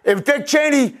 If Dick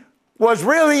Cheney was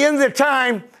really in the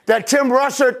time that Tim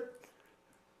Russert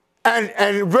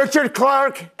and Richard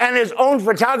Clark and his own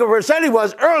photographer said he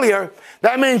was earlier,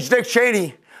 that means Dick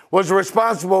Cheney was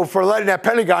responsible for letting that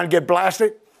Pentagon get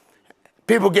blasted,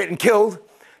 people getting killed.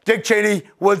 Dick Cheney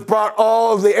brought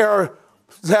all of the air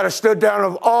that have stood down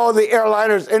of all the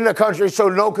airliners in the country so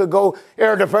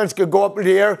air defense could go up in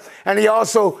the air. And he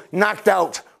also knocked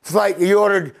out he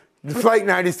ordered Flight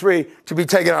 93 to be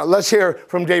taken out. Let's hear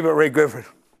from David Ray Griffin.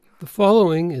 The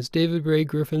following is David Ray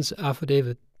Griffin's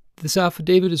affidavit. This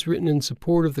affidavit is written in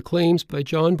support of the claims by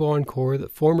John Boncour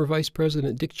that former Vice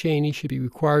President Dick Cheney should be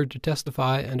required to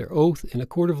testify under oath in a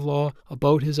court of law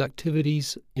about his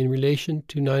activities in relation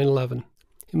to 9/11.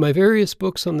 In my various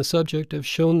books on the subject, I've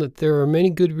shown that there are many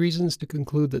good reasons to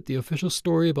conclude that the official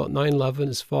story about 9/11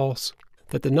 is false,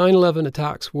 that the 9/11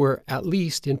 attacks were, at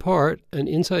least in part, an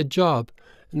inside job,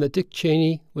 and that Dick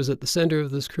Cheney was at the center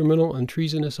of this criminal and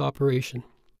treasonous operation.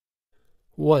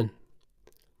 1.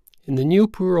 In the new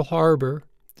Pearl Harbor,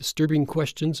 Disturbing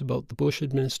Questions About the Bush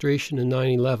Administration in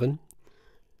 9/11,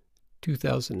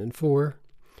 2004,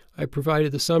 I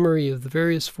provided a summary of the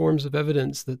various forms of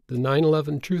evidence that the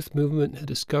 9/11 truth movement had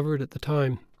discovered at the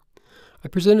time. I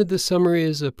presented this summary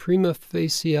as a prima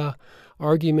facie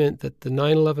argument that the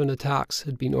 9/11 attacks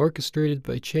had been orchestrated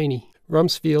by Cheney,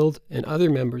 Rumsfeld, and other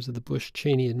members of the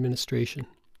Bush-Cheney administration.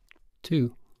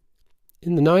 2.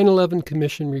 In the 9/11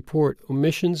 Commission report,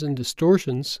 Omissions and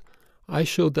Distortions, I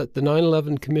showed that the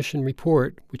 9/11 Commission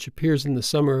report, which appears in the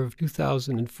summer of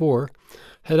 2004,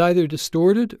 had either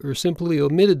distorted or simply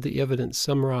omitted the evidence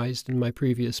summarized in my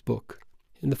previous book.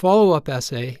 In the follow-up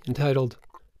essay, entitled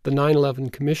The 9/11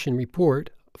 Commission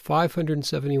Report, a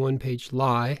 571-page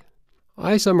lie,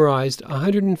 I summarized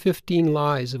 115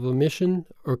 lies of omission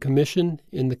or commission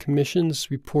in the Commission's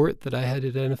report that I had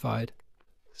identified.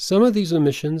 Some of these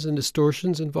omissions and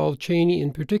distortions involved Cheney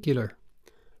in particular.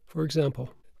 For example,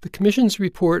 the Commission's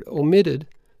report omitted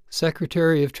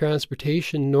Secretary of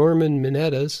Transportation Norman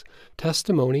Minetta's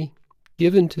testimony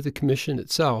given to the Commission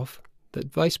itself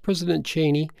that Vice President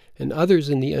Cheney and others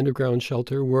in the underground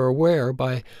shelter were aware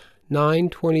by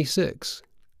 9/26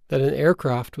 that an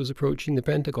aircraft was approaching the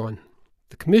Pentagon.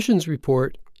 The Commission's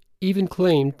report even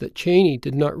claimed that Cheney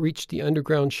did not reach the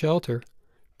underground shelter,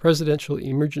 Presidential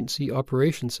Emergency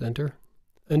Operations Center,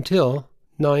 until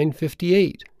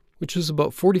 9:58, which was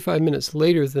about 45 minutes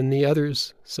later than the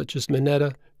others, such as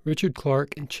Mineta, Richard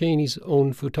Clark, and Cheney's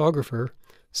own photographer,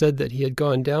 said that he had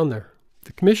gone down there.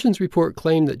 The Commission's report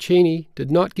claimed that Cheney did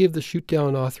not give the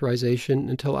shoot-down authorization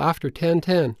until after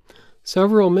 10:10,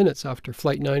 several minutes after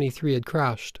Flight 93 had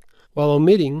crashed, while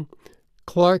omitting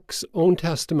Clark's own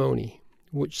testimony,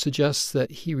 which suggests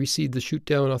that he received the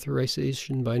shoot-down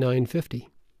authorization by 9:50.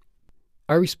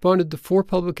 I responded to 4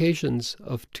 publications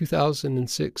of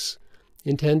 2006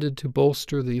 intended to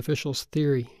bolster the official's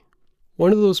theory.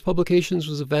 One of those publications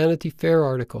was a Vanity Fair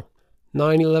article,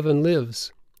 9/11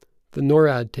 Lives, the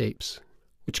NORAD tapes,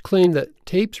 which claimed that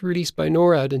tapes released by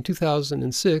NORAD in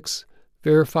 2006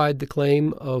 verified the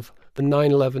claim of the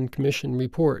 9/11 Commission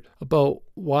report about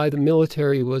why the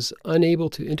military was unable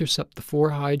to intercept the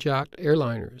 4 hijacked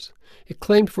airliners. It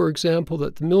claimed, for example,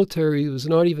 that the military was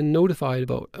not even notified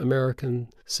about American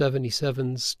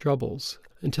 77's troubles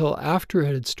until after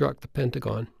it had struck the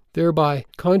Pentagon, thereby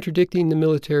contradicting the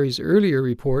military's earlier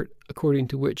report, according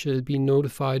to which it had been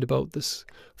notified about this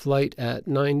flight at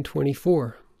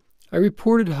 9:24. I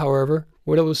reported, however,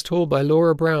 what I was told by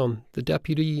Laura Brown, the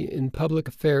Deputy in Public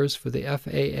Affairs for the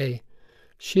FAA.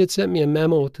 She had sent me a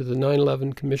memo to the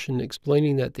 9/11 Commission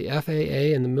explaining that the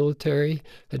FAA and the military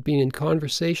had been in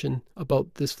conversation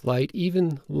about this flight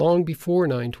even long before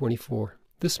 9/24.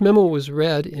 This memo was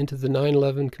read into the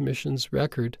 9/11 Commission's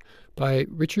record by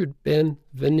Richard Ben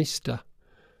Venista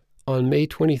on May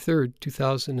 23,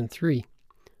 2003,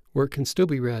 where it can still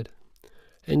be read.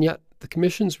 And yet, the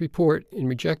Commission's report, in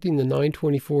rejecting the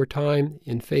 9/24 time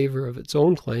in favor of its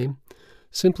own claim,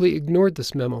 simply ignored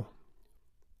this memo.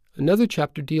 Another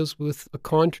chapter deals with a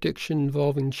contradiction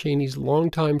involving Cheney's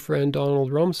longtime friend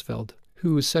Donald Rumsfeld,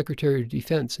 who was Secretary of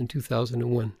Defense in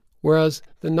 2001. Whereas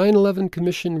the 9/11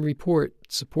 Commission report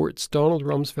supports Donald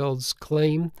Rumsfeld's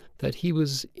claim that he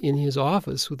was in his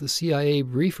office with a CIA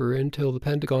briefer until the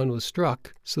Pentagon was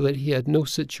struck, so that he had no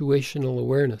situational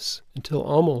awareness until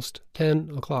almost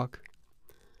 10 o'clock.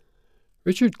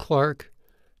 Richard Clark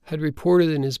had reported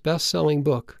in his best-selling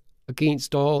book,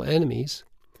 Against All Enemies,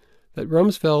 that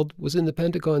Rumsfeld was in the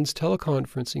Pentagon's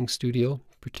teleconferencing studio,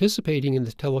 participating in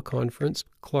the teleconference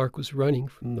Clark was running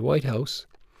from the White House,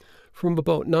 from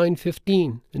about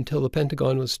 9:15 until the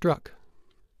Pentagon was struck.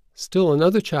 Still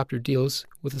another chapter deals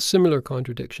with a similar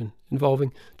contradiction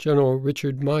involving General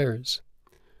Richard Myers,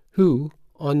 who,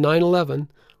 on 9/11,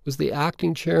 was the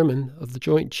acting chairman of the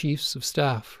Joint Chiefs of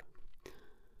Staff.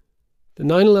 The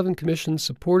 9/11 Commission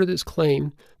supported his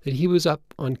claim that he was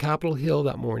up on Capitol Hill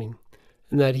that morning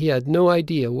and that he had no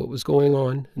idea what was going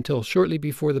on until shortly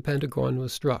before the Pentagon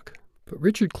was struck. But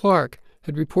Richard Clark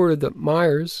had reported that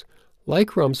Myers,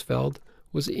 like Rumsfeld,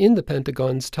 was in the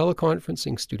Pentagon's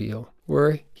teleconferencing studio,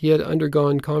 where he had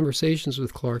undergone conversations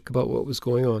with Clark about what was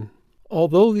going on.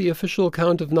 Although the official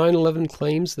account of 9/11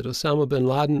 claims that Osama bin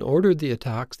Laden ordered the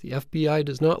attacks, the FBI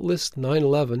does not list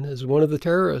 9/11 as one of the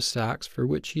terrorist acts for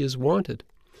which he is wanted,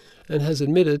 and has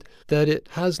admitted that it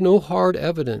has no hard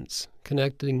evidence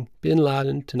connecting bin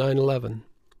Laden to 9/11.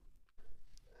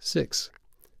 6.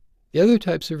 The other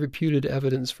types of reputed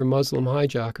evidence for Muslim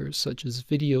hijackers, such as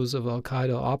videos of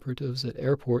al-Qaeda operatives at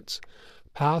airports,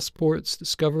 passports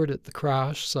discovered at the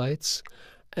crash sites,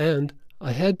 and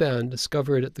a headband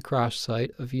discovered at the crash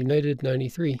site of United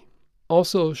 93,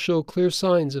 also show clear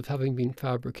signs of having been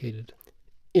fabricated.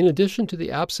 In addition to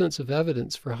the absence of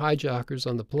evidence for hijackers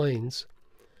on the planes,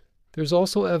 there's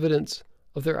also evidence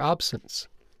of their absence.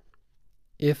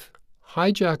 If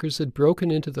hijackers had broken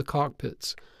into the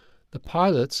cockpits, the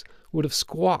pilots would have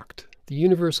squawked the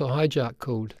Universal Hijack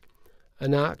Code,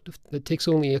 an act that takes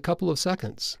only a couple of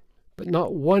seconds. But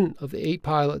not one of the 8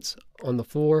 pilots on the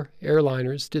 4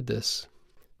 airliners did this.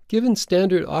 Given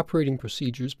standard operating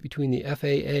procedures between the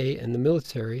FAA and the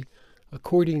military,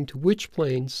 according to which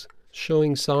planes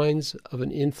showing signs of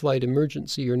an in-flight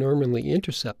emergency are normally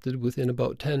intercepted within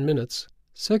about 10 minutes,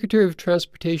 Secretary of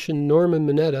Transportation Norman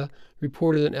Mineta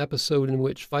reported an episode in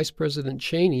which Vice President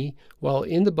Cheney, while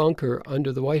in the bunker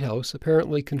under the White House,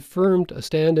 apparently confirmed a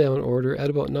stand-down order at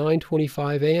about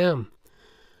 9:25 a.m.,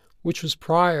 which was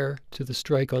prior to the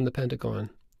strike on the Pentagon.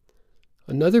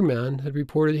 Another man had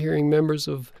reported hearing members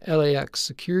of LAX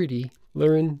security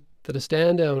learn that a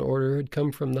stand-down order had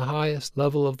come from the highest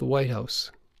level of the White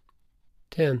House.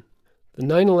 10. The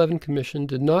 9/11 Commission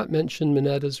did not mention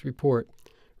Mineta's report,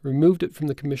 removed it from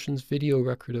the Commission's video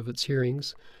record of its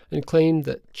hearings, and claimed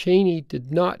that Cheney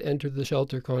did not enter the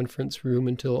shelter conference room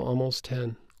until almost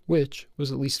 10, which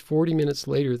was at least 40 minutes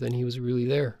later than he was really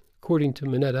there, according to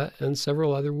Mineta and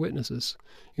several other witnesses,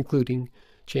 including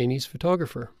Cheney's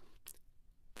photographer.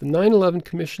 The 9/11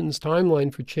 Commission's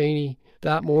timeline for Cheney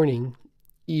that morning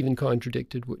even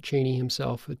contradicted what Cheney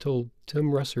himself had told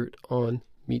Tim Russert on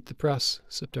Meet the Press,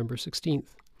 September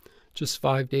 16th, just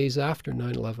 5 days after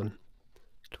 9/11.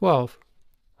 12.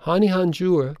 Hani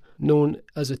Hanjour, known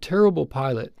as a terrible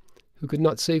pilot who could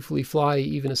not safely fly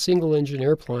even a single-engine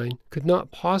airplane, could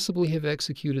not possibly have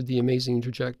executed the amazing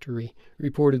trajectory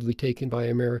reportedly taken by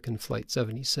American Flight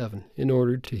 77 in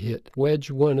order to hit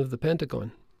Wedge 1 of the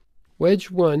Pentagon.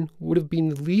 Wedge 1 would have been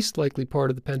the least likely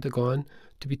part of the Pentagon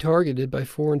to be targeted by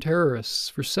foreign terrorists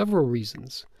for several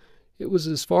reasons. It was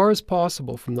as far as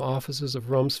possible from the offices of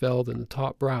Rumsfeld and the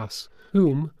top brass,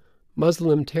 whom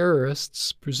Muslim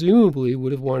terrorists presumably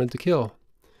would have wanted to kill.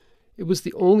 It was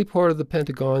the only part of the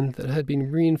Pentagon that had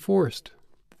been reinforced.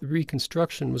 The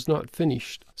reconstruction was not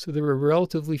finished, so there were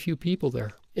relatively few people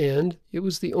there. And it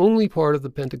was the only part of the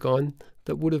Pentagon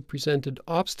that would have presented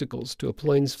obstacles to a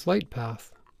plane's flight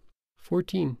path.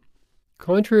 14.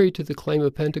 Contrary to the claim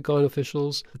of Pentagon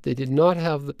officials that they did not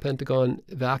have the Pentagon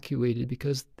evacuated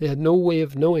because they had no way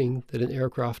of knowing that an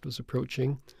aircraft was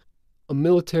approaching, a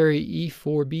military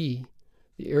E-4B,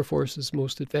 the Air Force's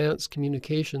most advanced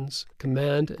communications,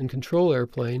 command, and control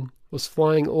airplane, was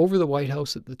flying over the White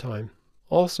House at the time.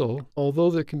 Also,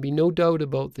 although there can be no doubt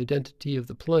about the identity of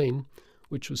the plane,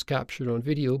 which was captured on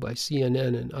video by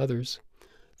CNN and others,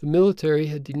 the military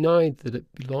had denied that it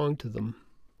belonged to them.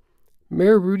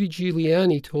 Mayor Rudy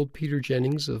Giuliani told Peter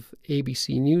Jennings of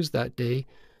ABC News that day,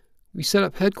 "We set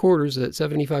up headquarters at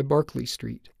 75 Barclay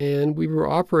Street, and we were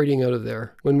operating out of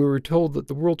there when we were told that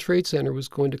the World Trade Center was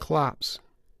going to collapse.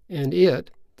 And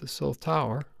it, the South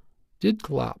Tower, did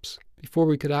collapse before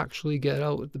we could actually get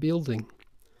out of the building."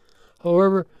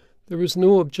 However, there was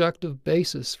no objective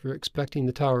basis for expecting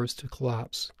the towers to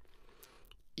collapse.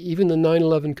 Even the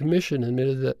 9/11 Commission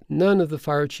admitted that none of the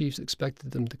fire chiefs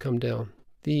expected them to come down.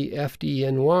 The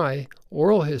FDNY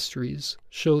oral histories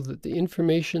showed that the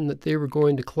information that they were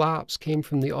going to collapse came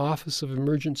from the Office of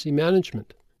Emergency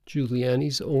Management,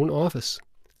 Giuliani's own office.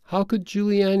 How could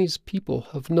Giuliani's people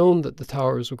have known that the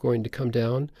towers were going to come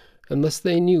down unless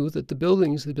they knew that the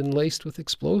buildings had been laced with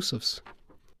explosives?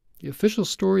 The official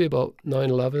story about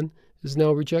 9/11 is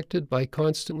now rejected by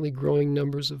constantly growing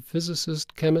numbers of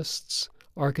physicists, chemists,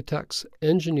 architects,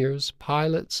 engineers,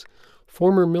 pilots,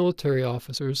 former military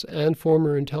officers, and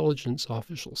former intelligence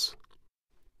officials.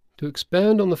 To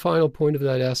expand on the final point of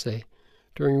that essay,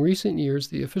 during recent years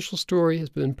the official story has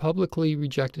been publicly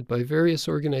rejected by various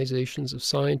organizations of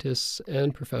scientists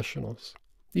and professionals.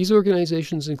 These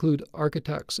organizations include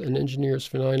Architects and Engineers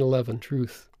for 9/11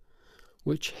 Truth,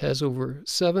 which has over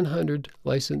 700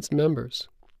 licensed members,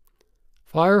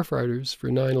 Firefighters for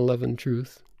 9/11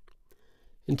 Truth,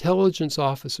 Intelligence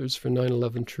Officers for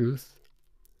 9/11 Truth,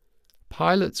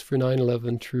 Pilots for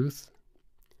 9/11 Truth,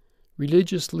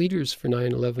 Religious Leaders for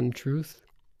 9/11 Truth,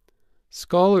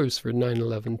 Scholars for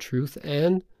 9/11 Truth,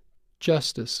 and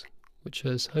Justice, which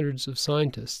has hundreds of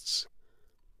scientists.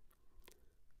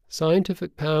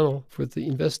 Scientific Panel for the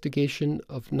Investigation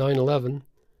of 9/11,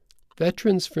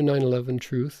 Veterans for 9/11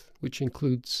 Truth, which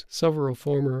includes several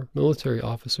former military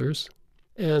officers,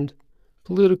 and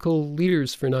Political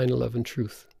Leaders for 9/11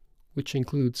 Truth, which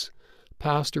includes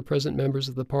past or present members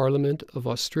of the Parliament of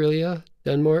Australia,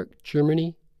 Denmark,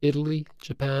 Germany, Italy,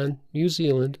 Japan, New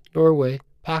Zealand, Norway,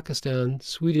 Pakistan,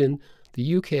 Sweden, the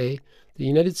UK, the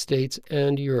United States,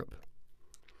 and Europe.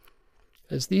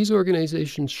 As these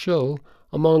organizations show,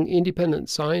 among independent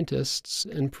scientists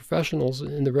and professionals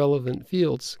in the relevant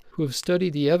fields who have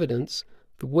studied the evidence,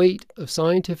 the weight of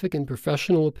scientific and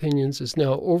professional opinions is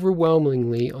now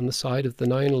overwhelmingly on the side of the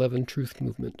 9/11 Truth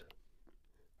movement.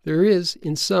 There is,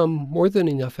 in sum, more than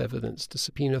enough evidence to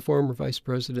subpoena former Vice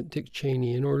President Dick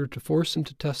Cheney in order to force him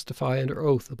to testify under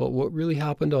oath about what really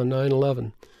happened on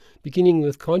 9/11, beginning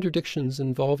with contradictions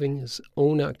involving his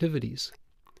own activities.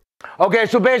 Okay,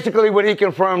 so basically what he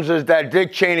confirms is that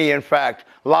Dick Cheney, in fact,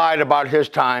 lied about his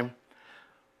time,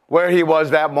 where he was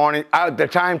that morning, the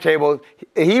timetable.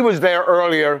 He was there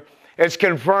earlier. It's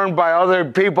confirmed by other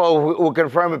people who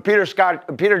confirm it.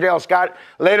 Peter Dale Scott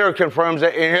later confirms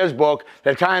it in his book,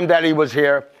 the time that he was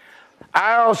here.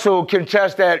 I also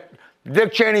contest that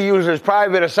Dick Cheney used his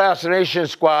private assassination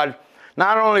squad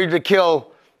not only to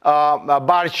kill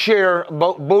Bashir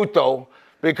Bhutto,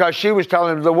 because she was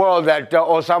telling the world that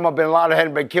Osama bin Laden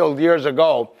had been killed years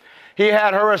ago. He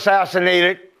had her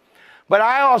assassinated. But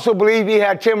I also believe he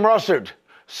had Tim Russert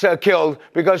killed,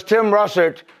 because Tim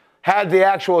Russert had the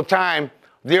actual time,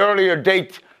 the earlier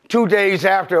date, 2 days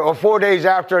after or 4 days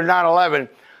after 9/11,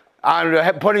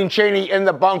 on putting Cheney in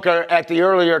the bunker at the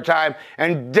earlier time.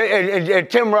 And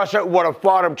Tim Russert would have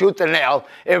fought him tooth and nail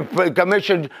if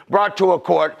commissioned, brought to a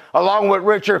court, along with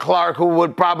Richard Clark, who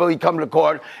would probably come to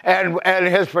court, and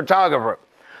his photographer.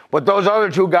 But those other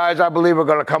two guys, I believe, are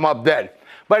going to come up dead.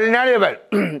 But in any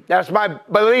event, that's my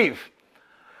belief,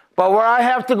 But where I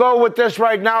have to go with this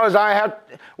right now is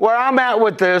where I'm at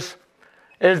with this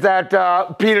is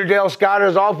that Peter Dale Scott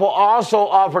has also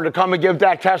offered to come and give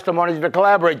that testimony to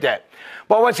collaborate that.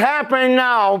 But what's happening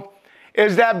now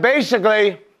is that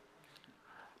basically,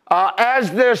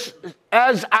 as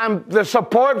the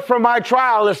support for my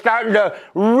trial is starting to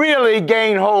really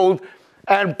gain hold,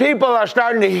 and people are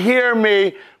starting to hear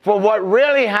me for what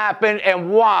really happened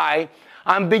and why,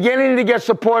 I'm beginning to get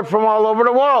support from all over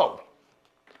the world.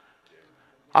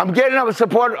 I'm getting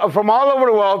support from all over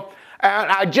the world,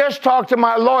 and I just talked to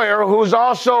my lawyer, who's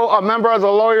also a member of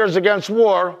the Lawyers Against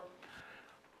War,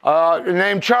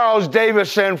 named Charles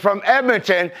Davison from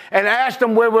Edmonton, and asked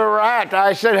him where we were at.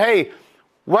 I said, hey,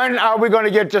 when are we going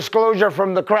to get disclosure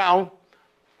from the Crown?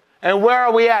 And where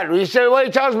are we at? He said, well,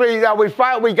 he tells me that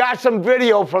we got some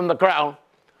video from the Crown,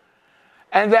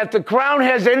 and that the Crown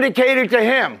has indicated to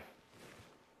him,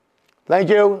 thank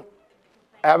you,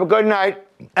 have a good night,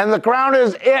 and the Crown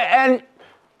has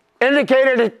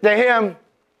indicated to him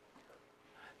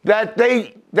that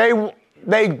they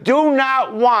do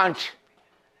not want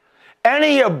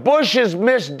any of Bush's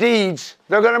misdeeds.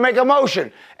 They're going to make a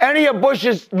motion. Any of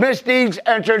Bush's misdeeds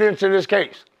entered into this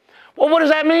case. Well, what does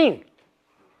that mean?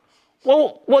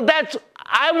 Well,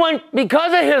 I went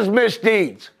because of his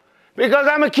misdeeds. Because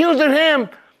I'm accusing him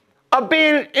of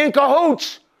being in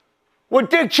cahoots with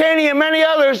Dick Cheney and many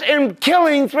others in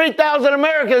killing 3,000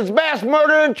 Americans, mass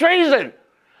murder and treason.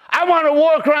 I want a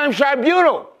war crimes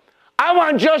tribunal. I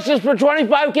want justice for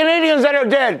 25 Canadians that are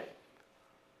dead.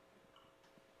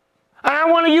 And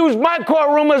I want to use my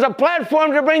courtroom as a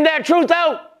platform to bring that truth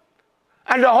out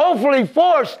and to hopefully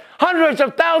force hundreds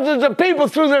of thousands of people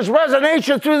through this resonance,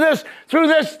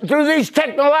 through these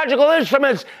technological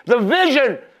instruments, the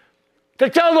vision to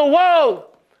tell the world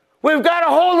we've got to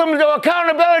hold them to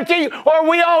accountability or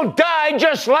we all die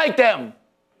just like them.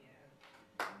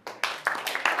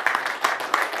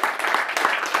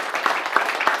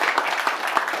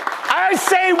 I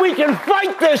say we can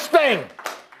fight this thing.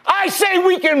 I say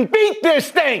we can beat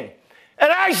this thing.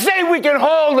 And I say we can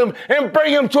hold them and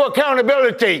bring them to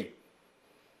accountability.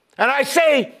 And I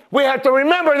say we have to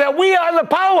remember that we are the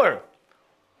power.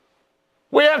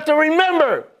 We have to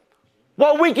remember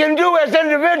what we can do as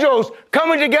individuals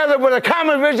coming together with a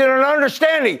common vision and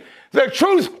understanding. The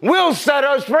truth will set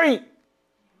us free.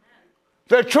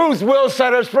 The truth will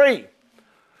set us free.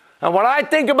 And when I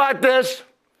think about this,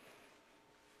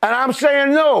 and I'm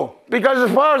saying no, because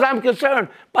as far as I'm concerned,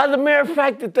 by the mere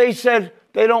fact that they said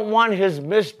they don't want his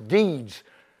misdeeds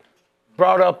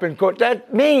brought up in court,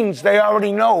 that means they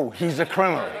already know he's a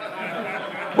criminal.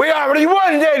 We already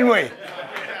won, didn't we?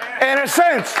 In a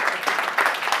sense.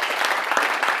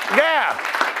 Yeah.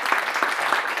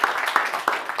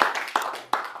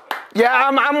 Yeah,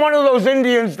 I'm one of those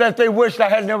Indians that they wished I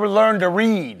had never learned to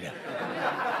read.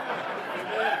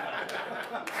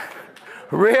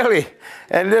 Really.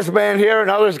 And this man here and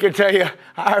others can tell you,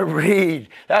 I read.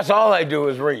 That's all I do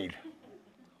is read.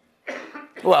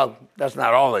 Well, that's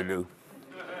not all I do.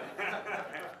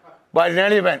 But in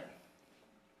any event,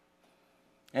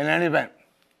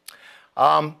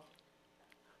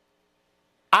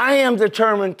 I am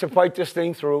determined to fight this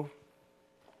thing through,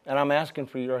 and I'm asking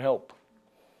for your help.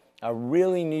 I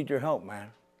really need your help,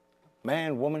 man.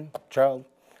 Man, woman, child,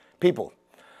 people.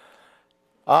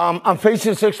 I'm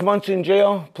facing 6 months in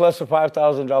jail plus a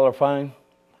 $5,000 fine.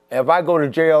 If I go to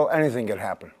jail, anything can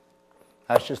happen.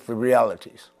 That's just the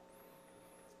realities.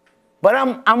 But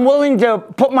I'm willing to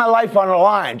put my life on the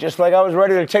line, just like I was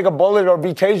ready to take a bullet or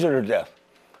be tasered to death.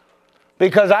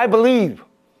 Because I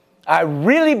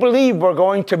really believe we're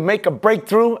going to make a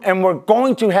breakthrough and we're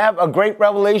going to have a great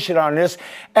revelation on this,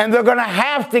 and they're going to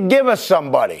have to give us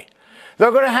somebody.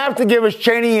 They're going to have to give us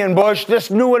Cheney and Bush, this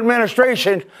new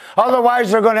administration. Otherwise,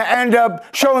 they're going to end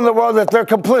up showing the world that they're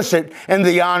complicit in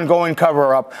the ongoing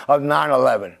cover-up of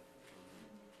 9/11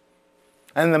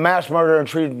 and the mass murder and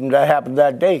treason that happened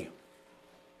that day.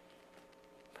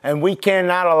 And we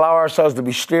cannot allow ourselves to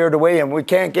be steered away, and we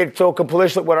can't get so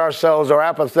complicit with ourselves or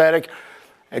apathetic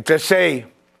to say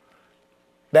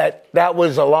that that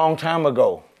was a long time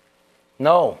ago.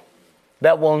 No,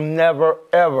 that will never,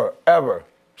 ever, ever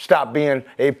stop being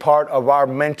a part of our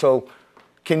mental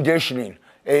conditioning,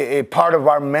 a part of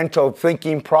our mental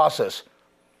thinking process.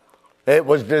 It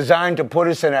was designed to put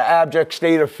us in an abject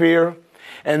state of fear,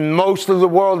 and most of the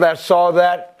world that saw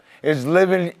that is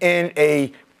living in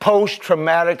a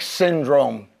post-traumatic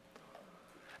syndrome.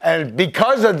 And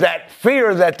because of that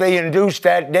fear that they induced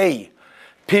that day,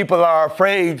 people are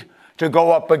afraid to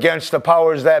go up against the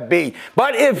powers that be.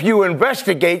 But if you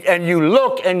investigate and you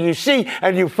look and you see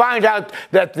and you find out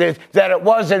that it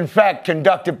was in fact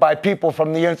conducted by people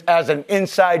from as an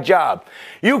inside job,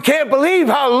 you can't believe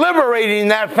how liberating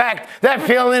that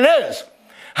feeling is.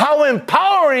 How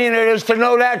empowering it is to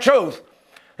know that truth.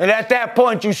 And at that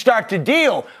point, you start to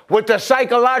deal with the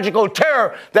psychological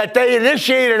terror that they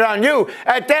initiated on you.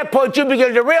 At that point, you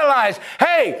begin to realize,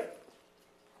 hey,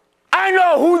 I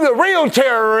know who the real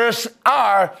terrorists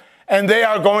are, and they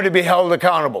are going to be held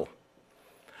accountable.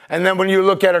 And then when you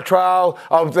look at a trial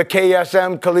of the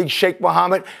KSM, Khalid Sheikh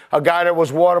Mohammed, a guy that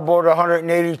was waterboarded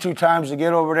 182 times to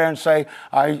get over there and say,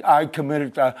 I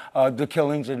committed the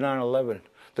killings in 9/11.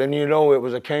 Then you know it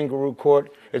was a kangaroo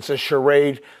court, it's a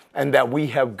charade, and that we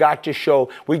have got to show,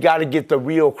 we got to get the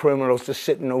real criminals to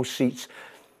sit in those seats.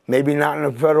 Maybe not in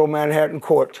a federal Manhattan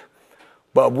court,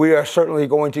 but we are certainly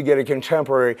going to get a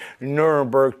contemporary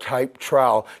Nuremberg-type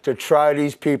trial to try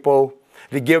these people,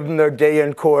 to give them their day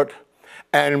in court,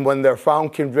 and when they're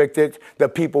found convicted, the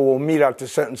people will mete out the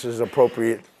sentences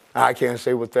appropriate. I can't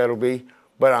say what that'll be,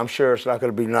 but I'm sure it's not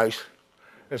going to be nice.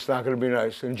 It's not going to be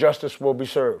nice, and justice will be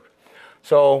served.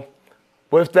 So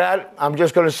with that, I'm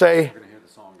just going to say, we're going to hear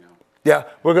the song now. Yeah,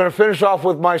 we're going to finish off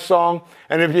with my song,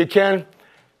 and if you can,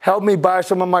 help me buy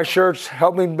some of my shirts.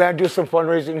 Help me do some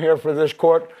fundraising here for this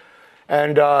court.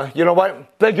 And you know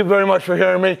what? Thank you very much for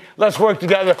hearing me. Let's work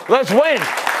together. Let's win.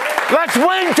 Let's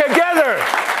win together.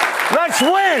 Let's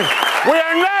win. We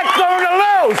are not going to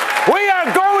lose. We are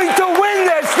going